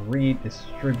down and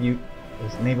redistribute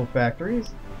those naval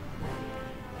factories.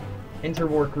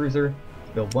 Interwar cruiser,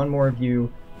 build one more of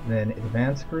you, then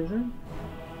advanced cruiser.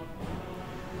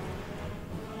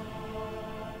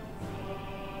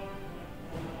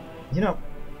 You know,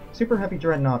 Super Heavy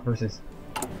Dreadnought versus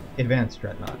Advanced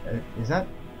Dreadnought. Is that...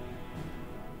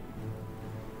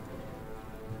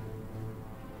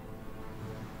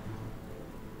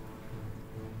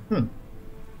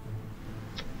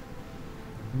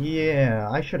 Yeah,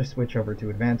 I should have switched over to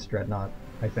Advanced Dreadnought,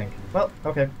 I think. Well,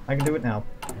 okay, I can do it now.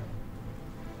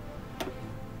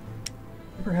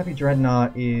 Super Heavy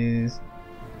Dreadnought is...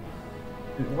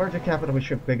 larger capital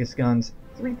ship, biggest guns.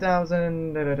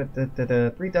 3,000...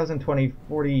 3,020,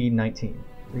 40, 19.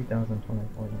 3,020,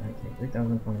 40, 19.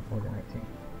 3,020, 40,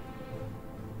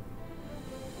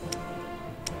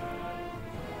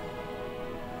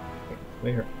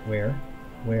 19.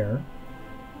 Where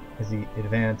is the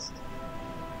Advanced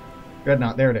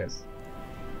Dreadnought? There it is.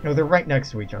 No, they're right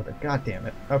next to each other. God damn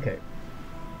it. Okay.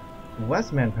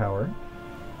 Less manpower.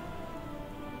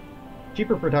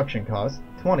 Cheaper production cost.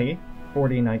 20,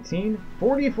 40, 19.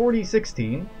 40, 40,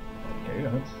 16. Okay,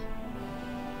 that's...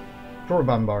 Shore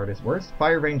Bombard is worse.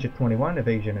 Fire range at 21.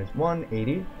 Evasion is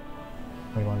 180.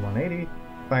 21, 180.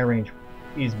 Fire range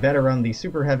is better on the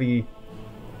Super Heavy.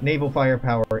 Naval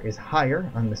firepower is higher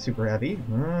on the Super Heavy.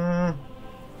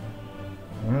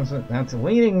 That's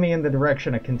leaning me in the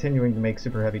direction of continuing to make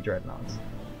Super Heavy Dreadnoughts.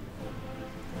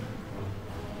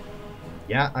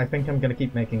 Yeah, I think I'm going to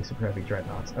keep making Super Heavy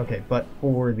Dreadnoughts. Okay, but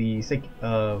for the sake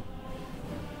of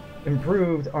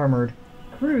improved armored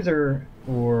cruiser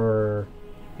or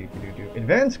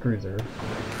advanced cruiser,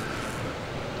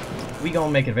 we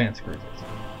gonna make advanced cruisers.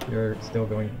 They're still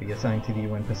going to be assigned to the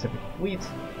UN Pacific Fleet.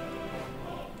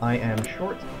 I am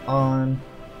short on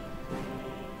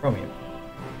chromium.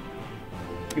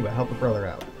 You will help a brother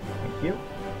out. Thank you.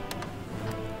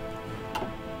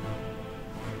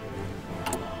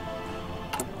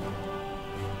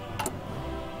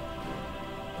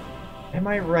 Am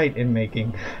I right in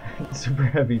making Super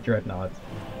Heavy Dreadnoughts?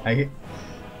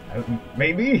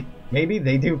 Maybe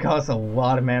they do cost a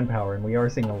lot of manpower, and we are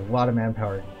seeing a lot of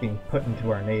manpower being put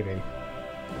into our navy.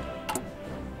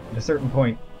 At a certain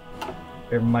point,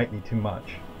 there might be too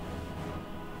much.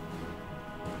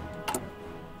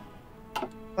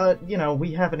 But, you know,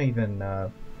 we haven't even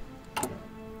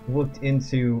looked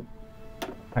into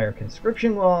higher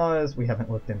conscription laws, we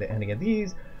haven't looked into any of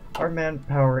these. Our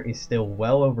manpower is still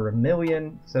well over 1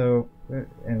 million, so...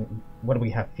 and what do we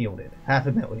have fielded?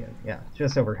 500,000, yeah,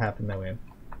 just over 500,000.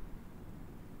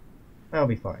 That'll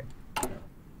be fine.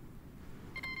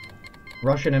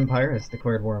 Russian Empire has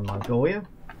declared war on Mongolia.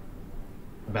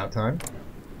 About time.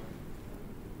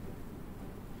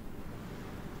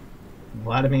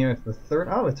 Vladimir III.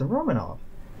 Oh, it's a Romanov.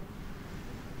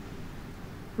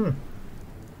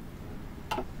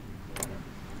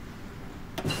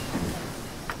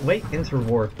 Late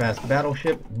interwar fast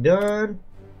battleship. Done.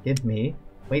 Give me.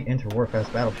 Late interwar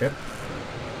fast battleship.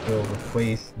 Will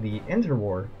replace the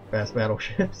interwar fast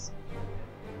battleships.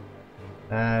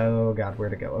 Oh god, where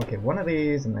to go? Okay, one of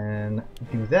these, and then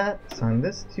do that. Assign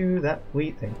this to that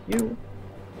fleet. Thank you.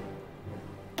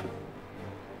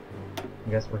 I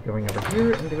guess we're going over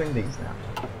here and doing these now.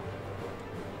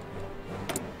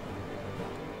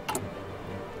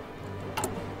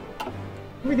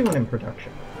 What are we doing in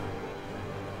production?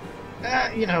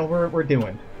 You know, we're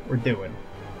doing.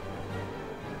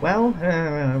 Well,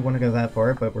 I don't want to go that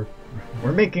far, but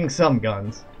we're making some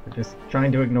guns. We're just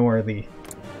trying to ignore the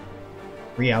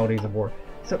realities of war.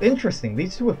 So interesting,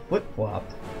 these two have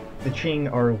flip-flopped. The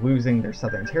Qing are losing their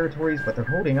southern territories, but they're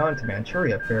holding on to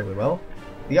Manchuria fairly well.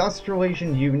 The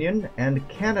Australasian Union and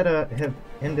Canada have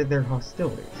ended their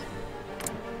hostilities.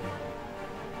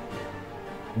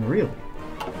 Really?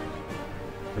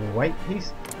 The White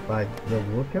Peace, by the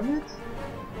look of it?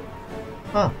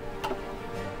 Huh.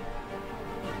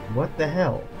 What the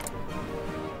hell?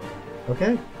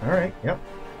 Okay, alright, yep.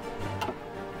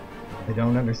 I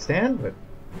don't understand, but...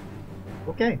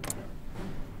 okay.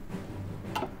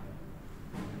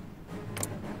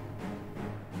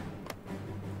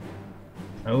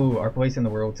 Oh, our place in the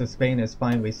world. So Spain is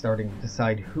finally starting to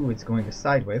decide who it's going to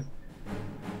side with.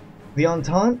 The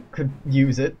Entente could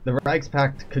use it. The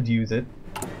Reichspakt could use it.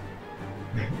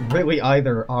 Really,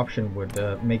 either option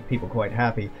would make people quite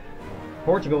happy.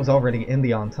 Portugal's already in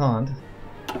the Entente.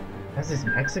 As is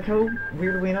Mexico,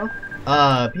 weirdly enough.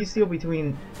 Peace deal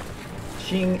between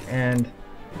Qing and...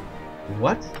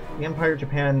 what? The Empire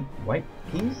Japan White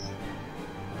Peace?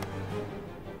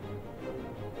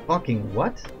 Fucking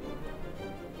what?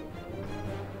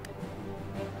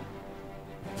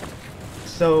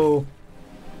 So,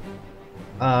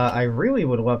 I really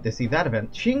would love to see that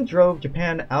event. Qing drove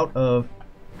Japan out of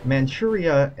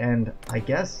Manchuria and, I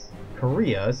guess,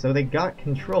 Korea, so they got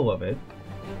control of it.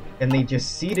 And they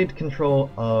just ceded control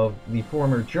of the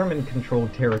former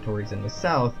German-controlled territories in the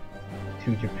south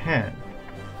to Japan.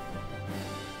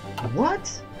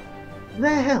 What the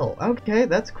hell? Okay,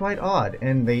 that's quite odd.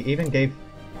 And they even gave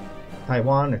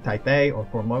Taiwan or Taipei or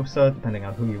Formosa, depending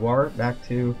on who you are, back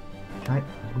to China.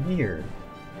 Weird.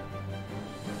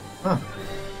 Huh.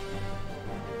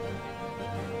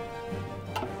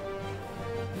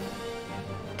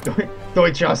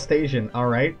 Deutsche Ostasien,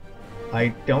 alright. I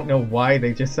don't know why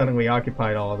they just suddenly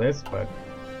occupied all of this, but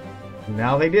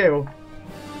now they do.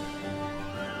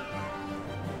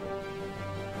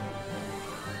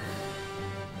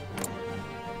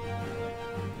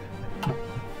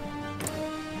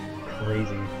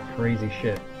 Crazy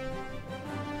shit.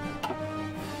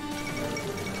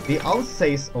 The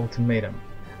Alsace Ultimatum.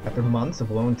 After months of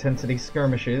low-intensity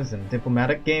skirmishes and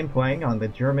diplomatic game-playing on the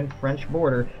German-French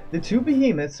border, the two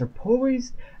behemoths are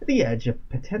poised at the edge of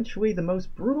potentially the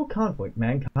most brutal conflict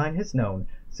mankind has known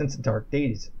since the dark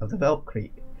days of the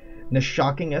Weltkrieg. In a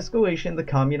shocking escalation, the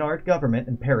Communard government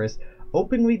in Paris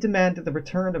openly demanded the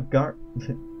return of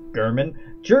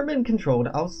German-controlled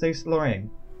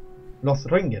Alsace-Lorraine.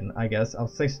 Lotharingen,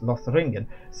 Alsace-Lotharingen,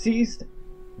 seized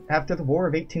after the War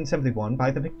of 1871 by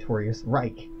the victorious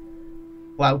Reich.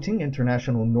 Flouting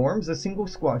international norms, a single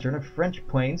squadron of French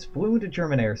planes flew into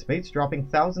German airspace, dropping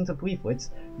thousands of leaflets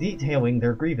detailing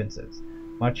their grievances,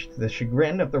 much to the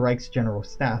chagrin of the Reich's general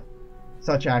staff.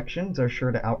 Such actions are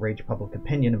sure to outrage public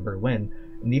opinion in Berlin,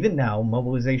 and even now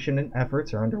mobilization and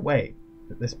efforts are underway.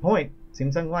 At this point, it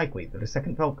seems unlikely that a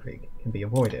Second Weltkrieg can be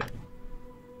avoided.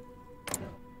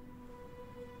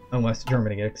 Unless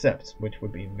Germany accepts, which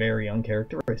would be very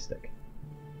uncharacteristic.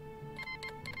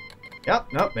 Yep,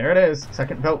 nope, there it is.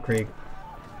 Second Weltkrieg.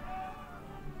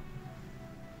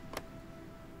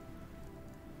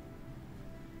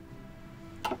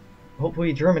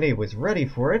 Hopefully Germany was ready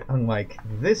for it, unlike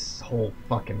this whole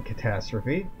fucking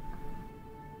catastrophe.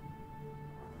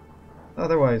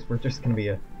 Otherwise, we're just gonna be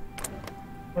a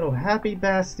little happy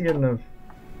bastion of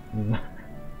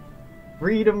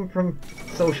freedom from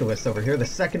socialists over here, the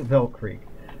Second Weltkrieg.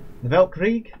 The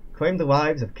Weltkrieg claimed the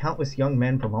lives of countless young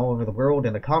men from all over the world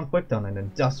in a conflict on an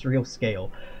industrial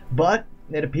scale. But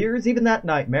it appears even that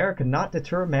nightmare could not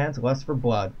deter man's lust for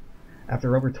blood.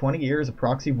 After over 20 years of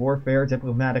proxy warfare,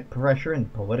 diplomatic pressure,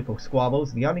 and political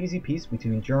squabbles, the uneasy peace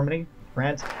between Germany and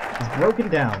France is broken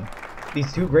down.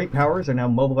 These two great powers are now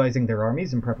mobilizing their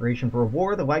armies in preparation for a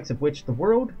war the likes of which the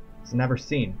world has never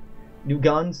seen. New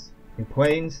guns, new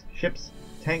planes, ships,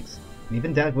 tanks, and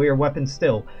even deadlier weapons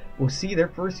still, will see their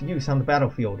first use on the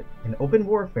battlefield, and open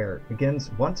warfare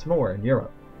begins once more in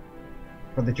Europe.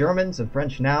 For the Germans and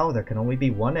French now, there can only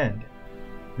be one end: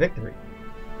 victory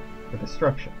or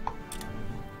destruction.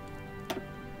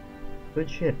 Good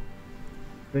shit.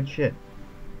 Good shit.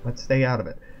 Let's stay out of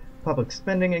it. Public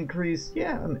spending increase.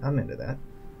 Yeah, I'm into that.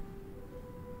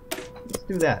 Let's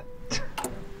do that.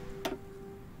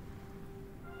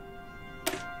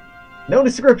 No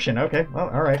description. Okay, well,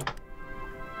 alright.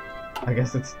 I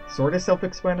guess it's sort of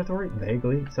self-explanatory.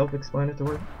 Vaguely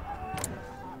self-explanatory.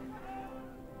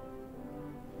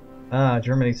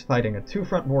 Germany's fighting a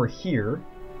two-front war here.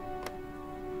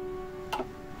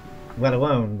 Let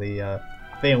alone the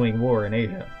failing war in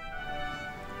Asia.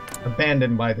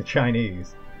 Abandoned by the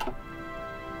Chinese.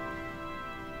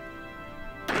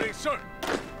 Ready, sir.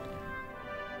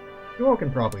 You all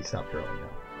can probably stop drilling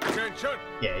now. Attention.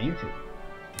 Yeah, you too.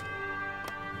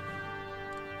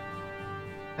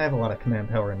 I have a lot of command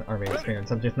power and army experience,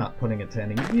 I'm just not putting it to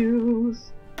any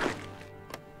use.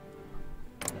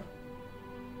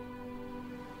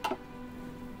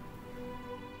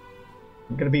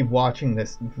 I'm gonna be watching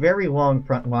this very long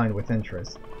front line with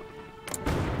interest.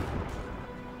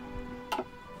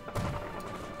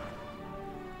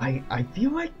 I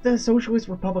feel like the Socialist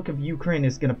Republic of Ukraine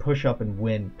is gonna push up and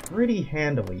win pretty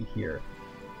handily here.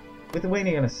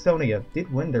 Lithuania and Estonia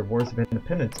did win their wars of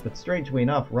independence, but strangely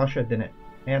enough, Russia didn't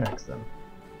annex them.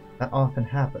 That often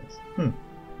happens.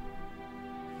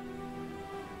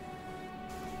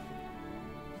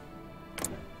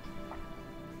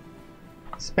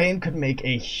 Spain could make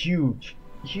a huge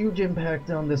impact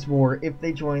on this war if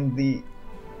they joined the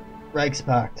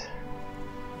Reichspakt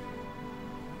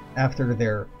after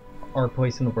their Our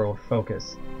Place in the World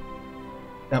focus.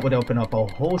 That would open up a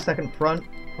whole second front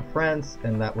for France,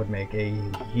 and that would make a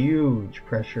huge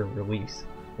pressure release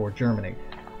for Germany.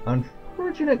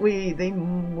 Unfortunately, they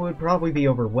would probably be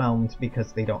overwhelmed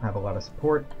because they don't have a lot of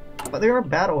support, but they are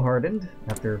battle-hardened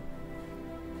after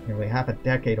nearly half a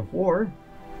decade of war.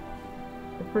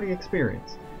 They're pretty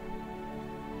experienced.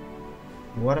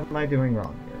 What am I doing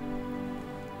wrong here?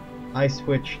 I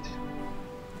switched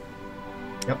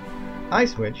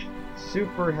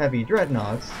super heavy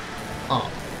dreadnoughts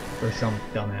off. for some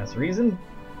dumbass reason.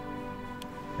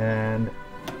 And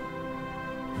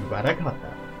I'm glad I caught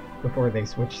that before they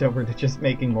switched over to just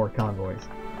making more convoys.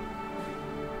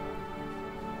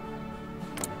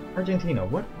 Argentina,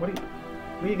 what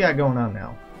do you got going on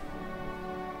now?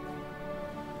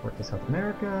 Work to South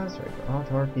America, strike for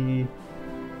autarky.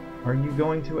 Are you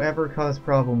going to ever cause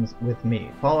problems with me?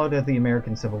 Fall out of the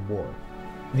American Civil War.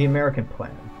 The American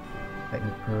plan.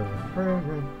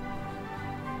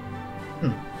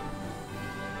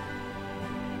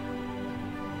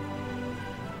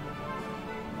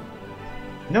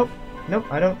 Nope,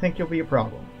 I don't think you'll be a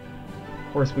problem.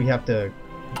 Of course, we have to...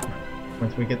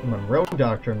 Once we get the Monroe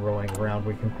Doctrine rolling around,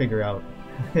 we can figure out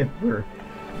if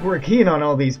we're keen on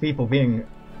all these people being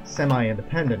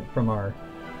semi-independent from our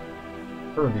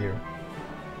purview.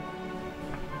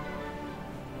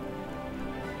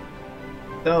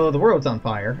 So the world's on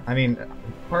fire. I mean,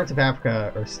 parts of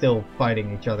Africa are still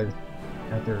fighting each other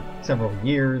after several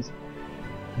years.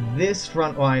 This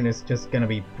front line is just going to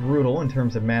be brutal in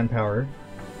terms of manpower.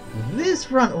 This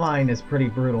front line is pretty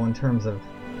brutal in terms of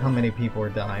how many people are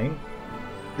dying.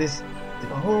 This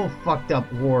whole fucked up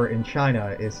war in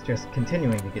China is just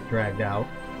continuing to get dragged out.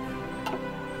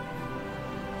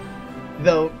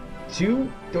 Though,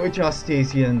 to Deutsche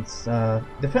Ostasien's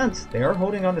defense, they are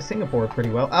holding on to Singapore pretty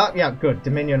well. Yeah, good.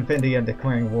 Dominion of India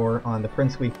declaring war on the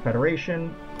Princely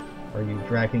Federation. Are you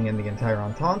dragging in the entire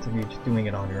Entente, or are you just doing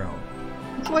it on your own?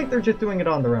 It's like they're just doing it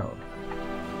on their own.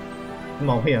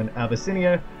 Somalia and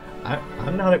Abyssinia,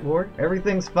 I'm not at war.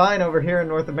 Everything's fine over here in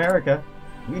North America.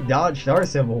 We dodged our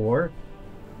civil war.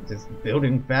 Just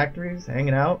building factories,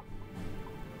 hanging out.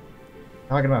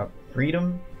 Talking about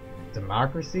freedom,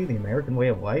 democracy, the American way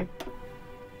of life.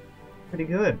 Pretty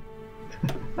good.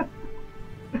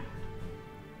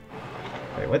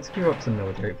 Okay, let's queue up some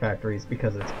military factories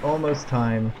because it's almost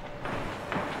time.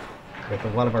 With a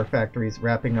lot of our factories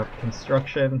wrapping up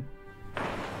construction,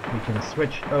 we can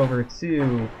switch over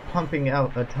to pumping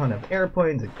out a ton of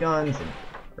airplanes and guns and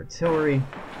artillery.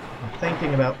 I'm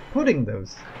thinking about putting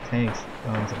those tanks,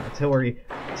 guns, and artillery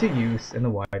to use in the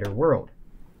wider world.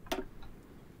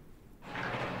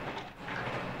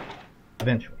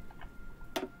 Eventually.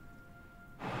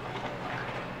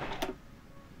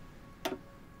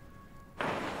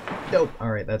 Dope!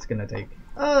 Alright, that's gonna take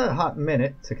a hot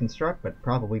minute to construct, but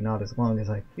probably not as long as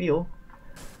I feel.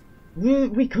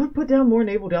 We could put down more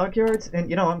naval dockyards, and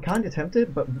you know, I'm kinda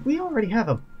tempted, but we already have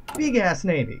a big-ass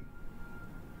navy.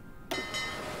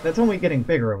 That's only getting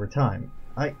bigger over time.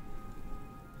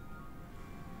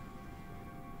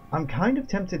 I'm kind of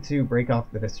tempted to break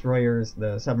off the destroyers,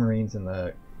 the submarines, and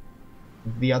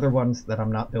the other ones that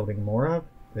I'm not building more of.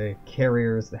 The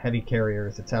carriers, the heavy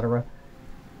carriers, etc.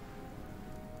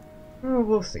 Oh,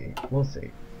 we'll see. We'll see.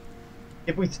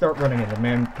 If we start running into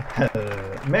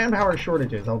manpower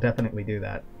shortages, I'll definitely do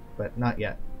that. But not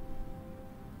yet.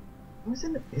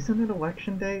 Isn't it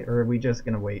election day? Or are we just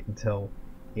going to wait until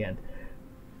the end?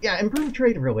 Yeah, improve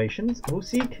trade relations. We'll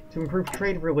seek to improve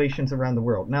trade relations around the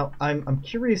world. Now, I'm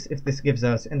curious if this gives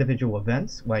us individual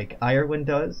events, like Ireland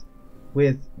does,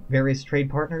 with various trade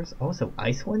partners. Also,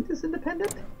 Iceland is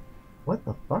independent? What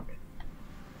the fuck?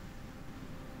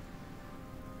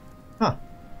 Huh.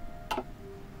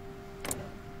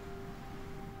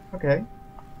 Okay.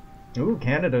 Ooh,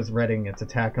 Canada's readying its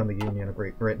attack on the Union of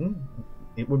Great Britain.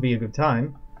 It would be a good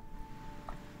time.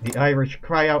 The Irish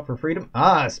cry out for freedom.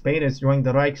 Ah, Spain has joined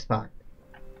the Reichspakt.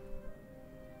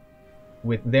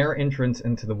 With their entrance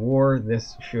into the war,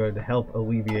 this should help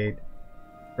alleviate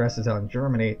stresses on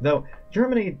Germany. Though,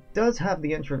 Germany does have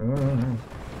the interest...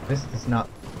 this does not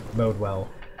bode well.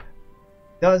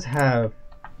 Does have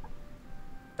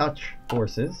Dutch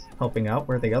forces helping out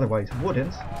where they otherwise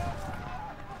wouldn't.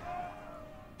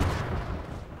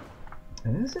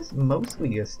 And this is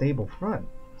mostly a stable front,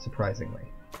 surprisingly.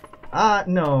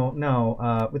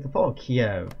 No. With the fall of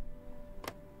Kiev.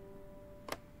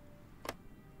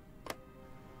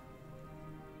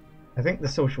 I think the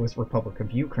Socialist Republic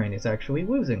of Ukraine is actually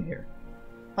losing here.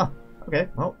 Huh, okay,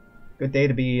 well, good day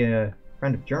to be a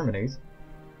friend of Germany's.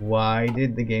 Why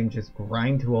did the game just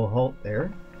grind to a halt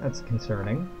there? That's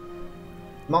concerning.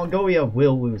 Mongolia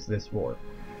will lose this war.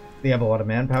 They have a lot of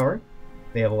manpower.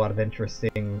 They have a lot of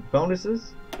interesting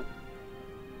bonuses.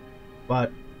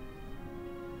 But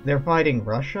they're fighting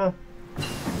Russia.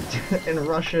 And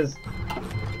Russia's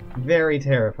very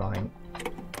terrifying.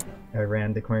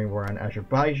 Iran declaring war on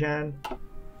Azerbaijan.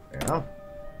 Fair enough.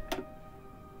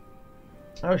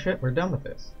 Oh shit, we're done with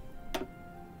this.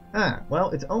 Ah, well,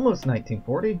 it's almost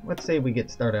 1940. Let's say we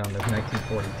get started on those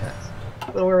 1940 tests.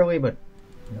 A little early, but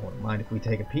you don't mind if we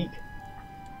take a peek.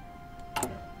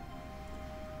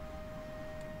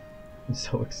 I'm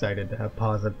so excited to have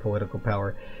positive political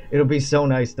power. It'll be so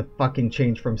nice to fucking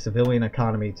change from civilian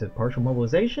economy to partial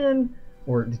mobilization,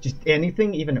 or just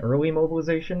anything, even early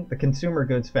mobilization. The consumer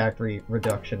goods factory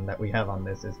reduction that we have on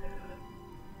this is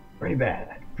pretty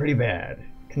bad. Pretty bad.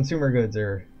 Consumer goods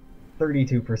are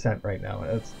 32% right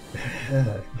now.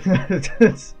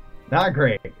 It's not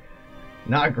great.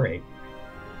 Not great.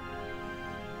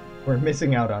 We're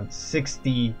missing out on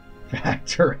 60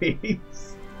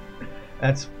 factories.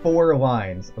 That's 4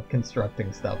 lines of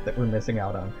constructing stuff that we're missing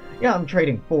out on. Yeah, I'm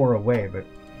trading 4 away, but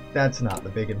that's not the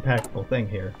big impactful thing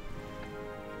here.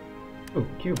 Ooh,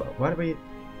 Cuba. Why do we...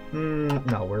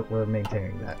 no, we're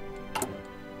maintaining that.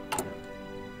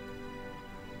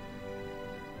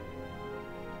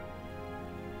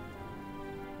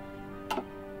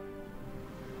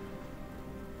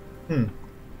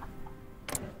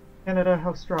 Canada,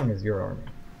 how strong is your army?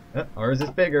 Ours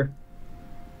is bigger.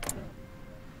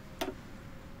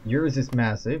 Yours is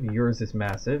massive, yours is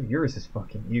massive, yours is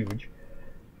fucking huge.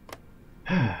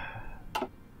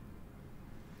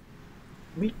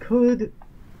 We could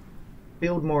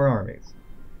build more armies.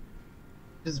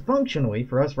 Just functionally,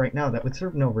 for us right now, that would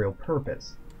serve no real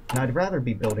purpose. And I'd rather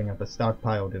be building up a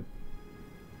stockpile to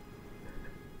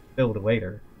build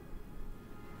later.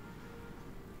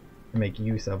 To make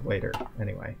use of later,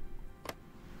 anyway.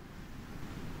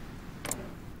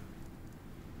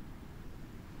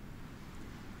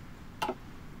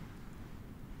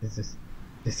 This is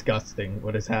disgusting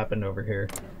what has happened over here.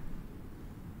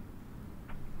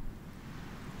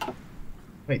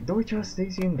 Wait, Deutsche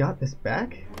Osttasien got this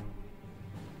back?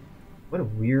 What a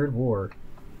weird war.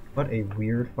 What a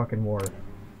weird fucking war.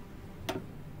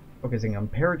 Focusing on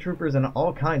paratroopers and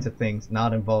all kinds of things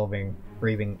not involving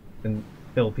braving the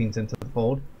Philippines into the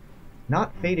fold.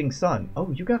 Not Fading Sun.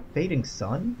 Oh, you got Fading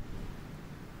Sun?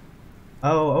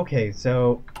 Oh, okay,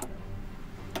 so...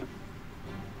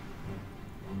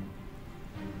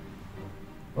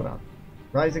 Hold on.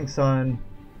 Rising Sun.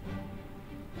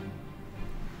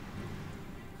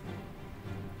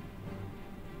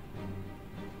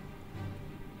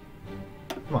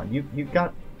 Come on, you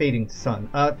got Fading Sun.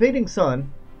 Fading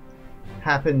Sun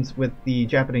happens with the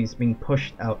Japanese being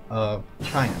pushed out of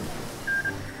China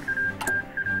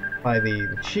by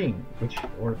the Qing,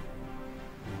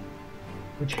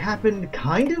 which happened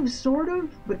kind of, sort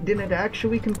of, but didn't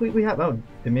actually completely happen. Oh,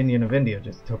 Dominion of India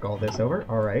just took all this over.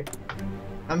 Alright.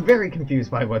 I'm very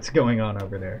confused by what's going on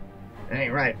over there. It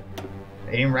ain't right.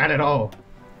 It ain't right at all.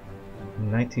 In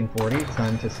 1940,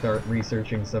 time to start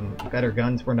researching some better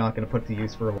guns we're not going to put to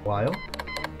use for a while.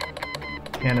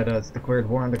 Canada has declared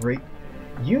war on the Great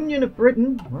Union of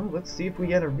Britain. Well, let's see if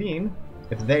we intervene.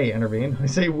 If they intervene. I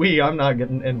say we, I'm not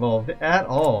getting involved at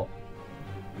all.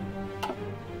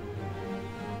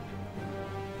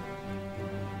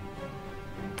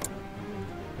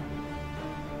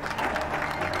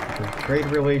 Trade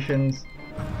relations.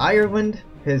 Ireland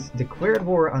has declared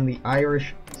war on the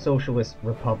Irish Socialist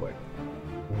Republic.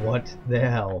 What the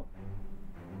hell?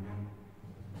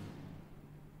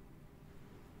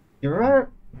 Gerard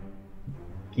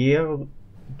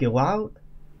Gillout?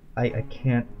 I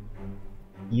can't.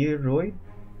 Yeroyd?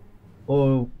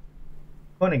 Oh,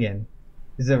 Hunnigan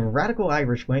is a radical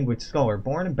Irish language scholar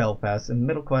born in Belfast in a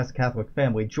middle-class Catholic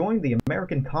family, joined the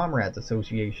American Comrades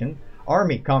Association,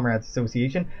 Army Comrades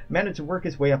Association, managed to work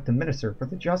his way up to Minister for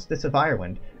the Justice of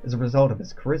Ireland as a result of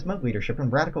his charisma, leadership,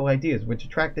 and radical ideas, which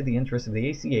attracted the interest of the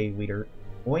ACA leader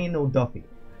Owen O'Duffy.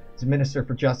 As Minister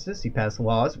for Justice, he passed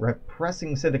laws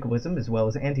repressing syndicalism as well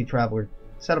as anti-traveler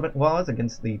settlement laws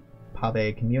against the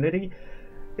Pabe community,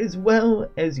 as well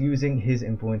as using his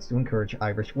influence to encourage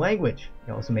Irish language.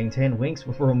 He also maintained links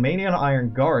with Romanian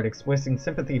Iron Guard, expressing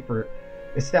sympathy for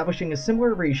establishing a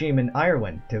similar regime in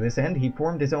Ireland. To this end, he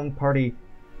formed his own party,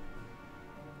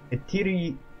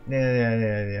 Itiri,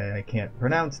 I can't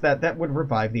pronounce that would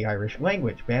revive the Irish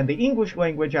language, banned the English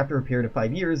language after a period of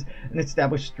 5 years, and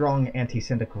established strong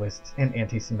anti-syndicalist and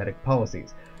anti-Semitic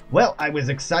policies. Well, I was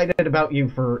excited about you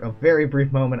for a very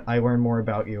brief moment. I learned more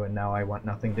about you, and now I want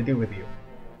nothing to do with you.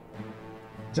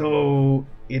 So,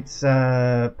 it's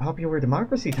popular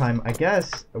democracy time, I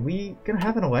guess. Are we gonna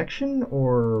have an election,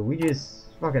 or are we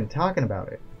just fucking talking about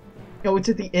it? No, it's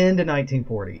at the end of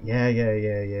 1940.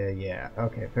 Yeah.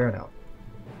 Okay, fair enough.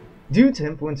 Due to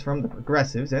influence from the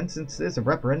progressives, instances of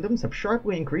referendums have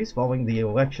sharply increased following the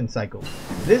election cycle.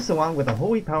 This, along with a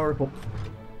wholly powerful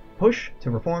push to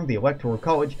reform the Electoral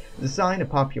College, is a sign of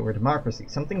popular democracy,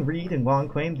 something Reed and Long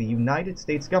claimed the United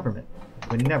States government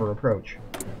would never approach.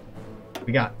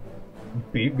 We got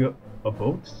big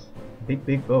boats.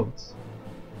 Big boats.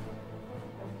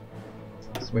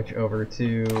 Switch over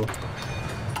to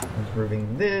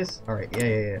Improving this. Alright,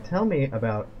 yeah. Tell me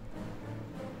about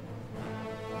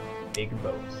big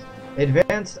bows.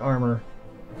 Advanced armor.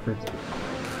 Cruiser.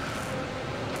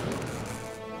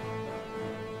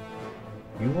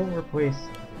 You will replace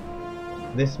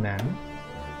this man.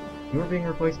 You are being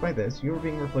replaced by this. You are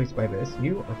being replaced by this.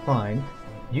 You are fine.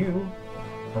 You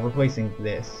are replacing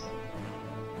this.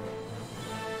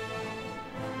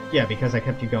 Yeah, because I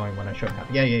kept you going when I shouldn't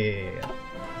have. Yeah.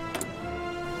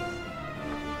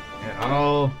 It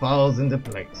all falls into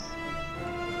place.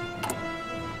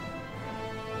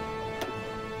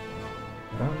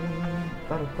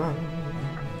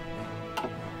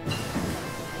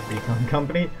 Recon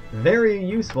company, very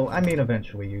useful. I mean,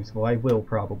 eventually useful. I will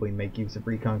probably make use of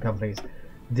recon companies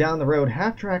down the road.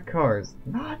 Half-track cars,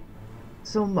 not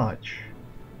so much.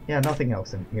 Yeah, nothing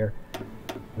else in here.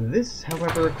 This,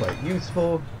 however, quite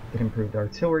useful. Get improved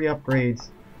artillery upgrades.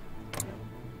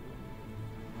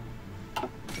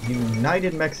 The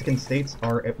United Mexican States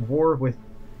are at war with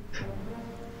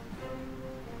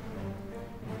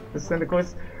the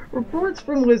syndicalists. Reports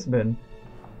from Lisbon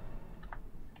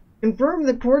confirm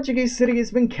that Portuguese city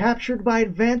has been captured by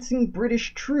advancing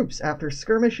British troops after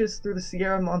skirmishes through the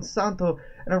Sierra Monsanto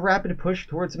and a rapid push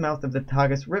towards the mouth of the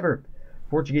Tagus River.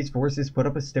 Portuguese forces put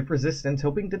up a stiff resistance,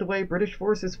 hoping to delay British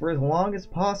forces for as long as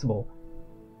possible,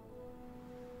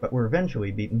 but were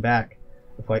eventually beaten back.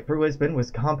 The fight for Lisbon was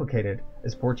complicated,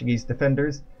 as Portuguese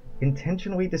defenders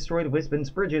intentionally destroyed Lisbon's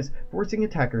bridges, forcing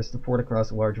attackers to ford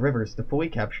across large rivers to fully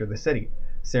capture the city.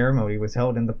 Ceremony was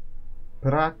held in the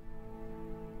Praca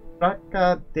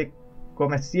de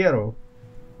Comercio,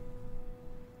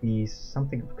 the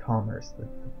something of commerce,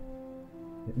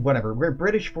 whatever, where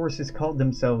British forces called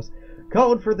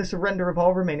for the surrender of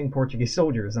all remaining Portuguese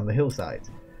soldiers on the hillsides.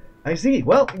 I see.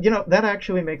 Well, you know, that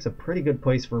actually makes a pretty good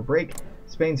place for a break.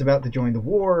 Spain's about to join the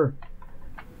war.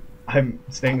 I'm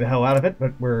staying the hell out of it,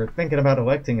 but we're thinking about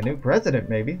electing a new president,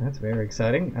 maybe. That's very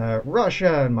exciting.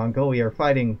 Russia and Mongolia are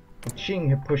fighting. The Qing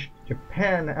have pushed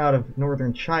Japan out of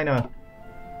northern China.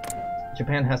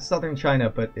 Japan has southern China,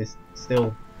 but is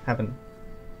still having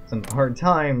some hard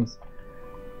times.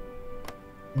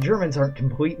 The Germans aren't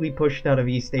completely pushed out of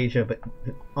East Asia, but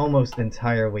almost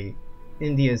entirely.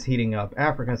 India's heating up.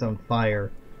 Africa's on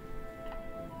fire.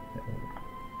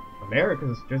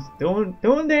 America's just doing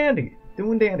dandy.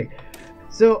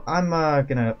 So I'm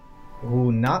gonna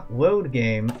not load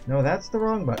game. No, that's the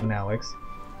wrong button, Alex.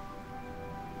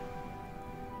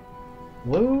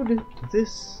 Load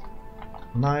this,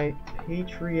 my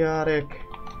patriotic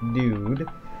dude.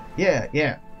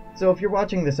 Yeah. So if you're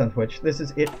watching this on Twitch, this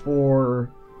is it for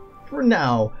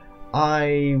now.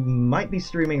 I might be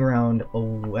streaming around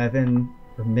 11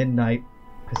 or midnight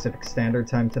Pacific Standard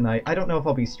Time tonight. I don't know if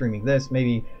I'll be streaming this.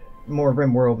 Maybe more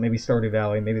RimWorld, maybe Stardew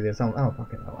Valley, maybe this. I don't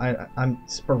fucking know. I'm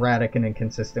sporadic and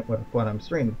inconsistent with what I'm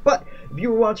streaming. But if you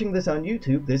were watching this on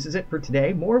YouTube, this is it for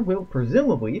today. More will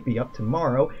presumably be up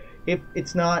tomorrow. If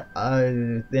it's not,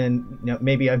 then you know,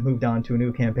 maybe I've moved on to a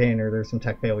new campaign or there's some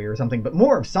tech failure or something. But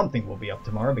more of something will be up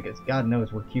tomorrow because God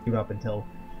knows we're queued up until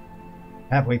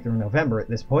halfway through November at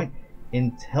this point.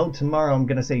 Until tomorrow, I'm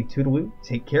gonna say toodaloo,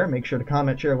 take care, make sure to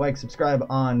comment, share, like, subscribe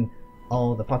on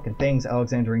all the fucking things,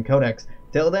 Alexandrian Codex.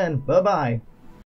 Till then, bye-bye.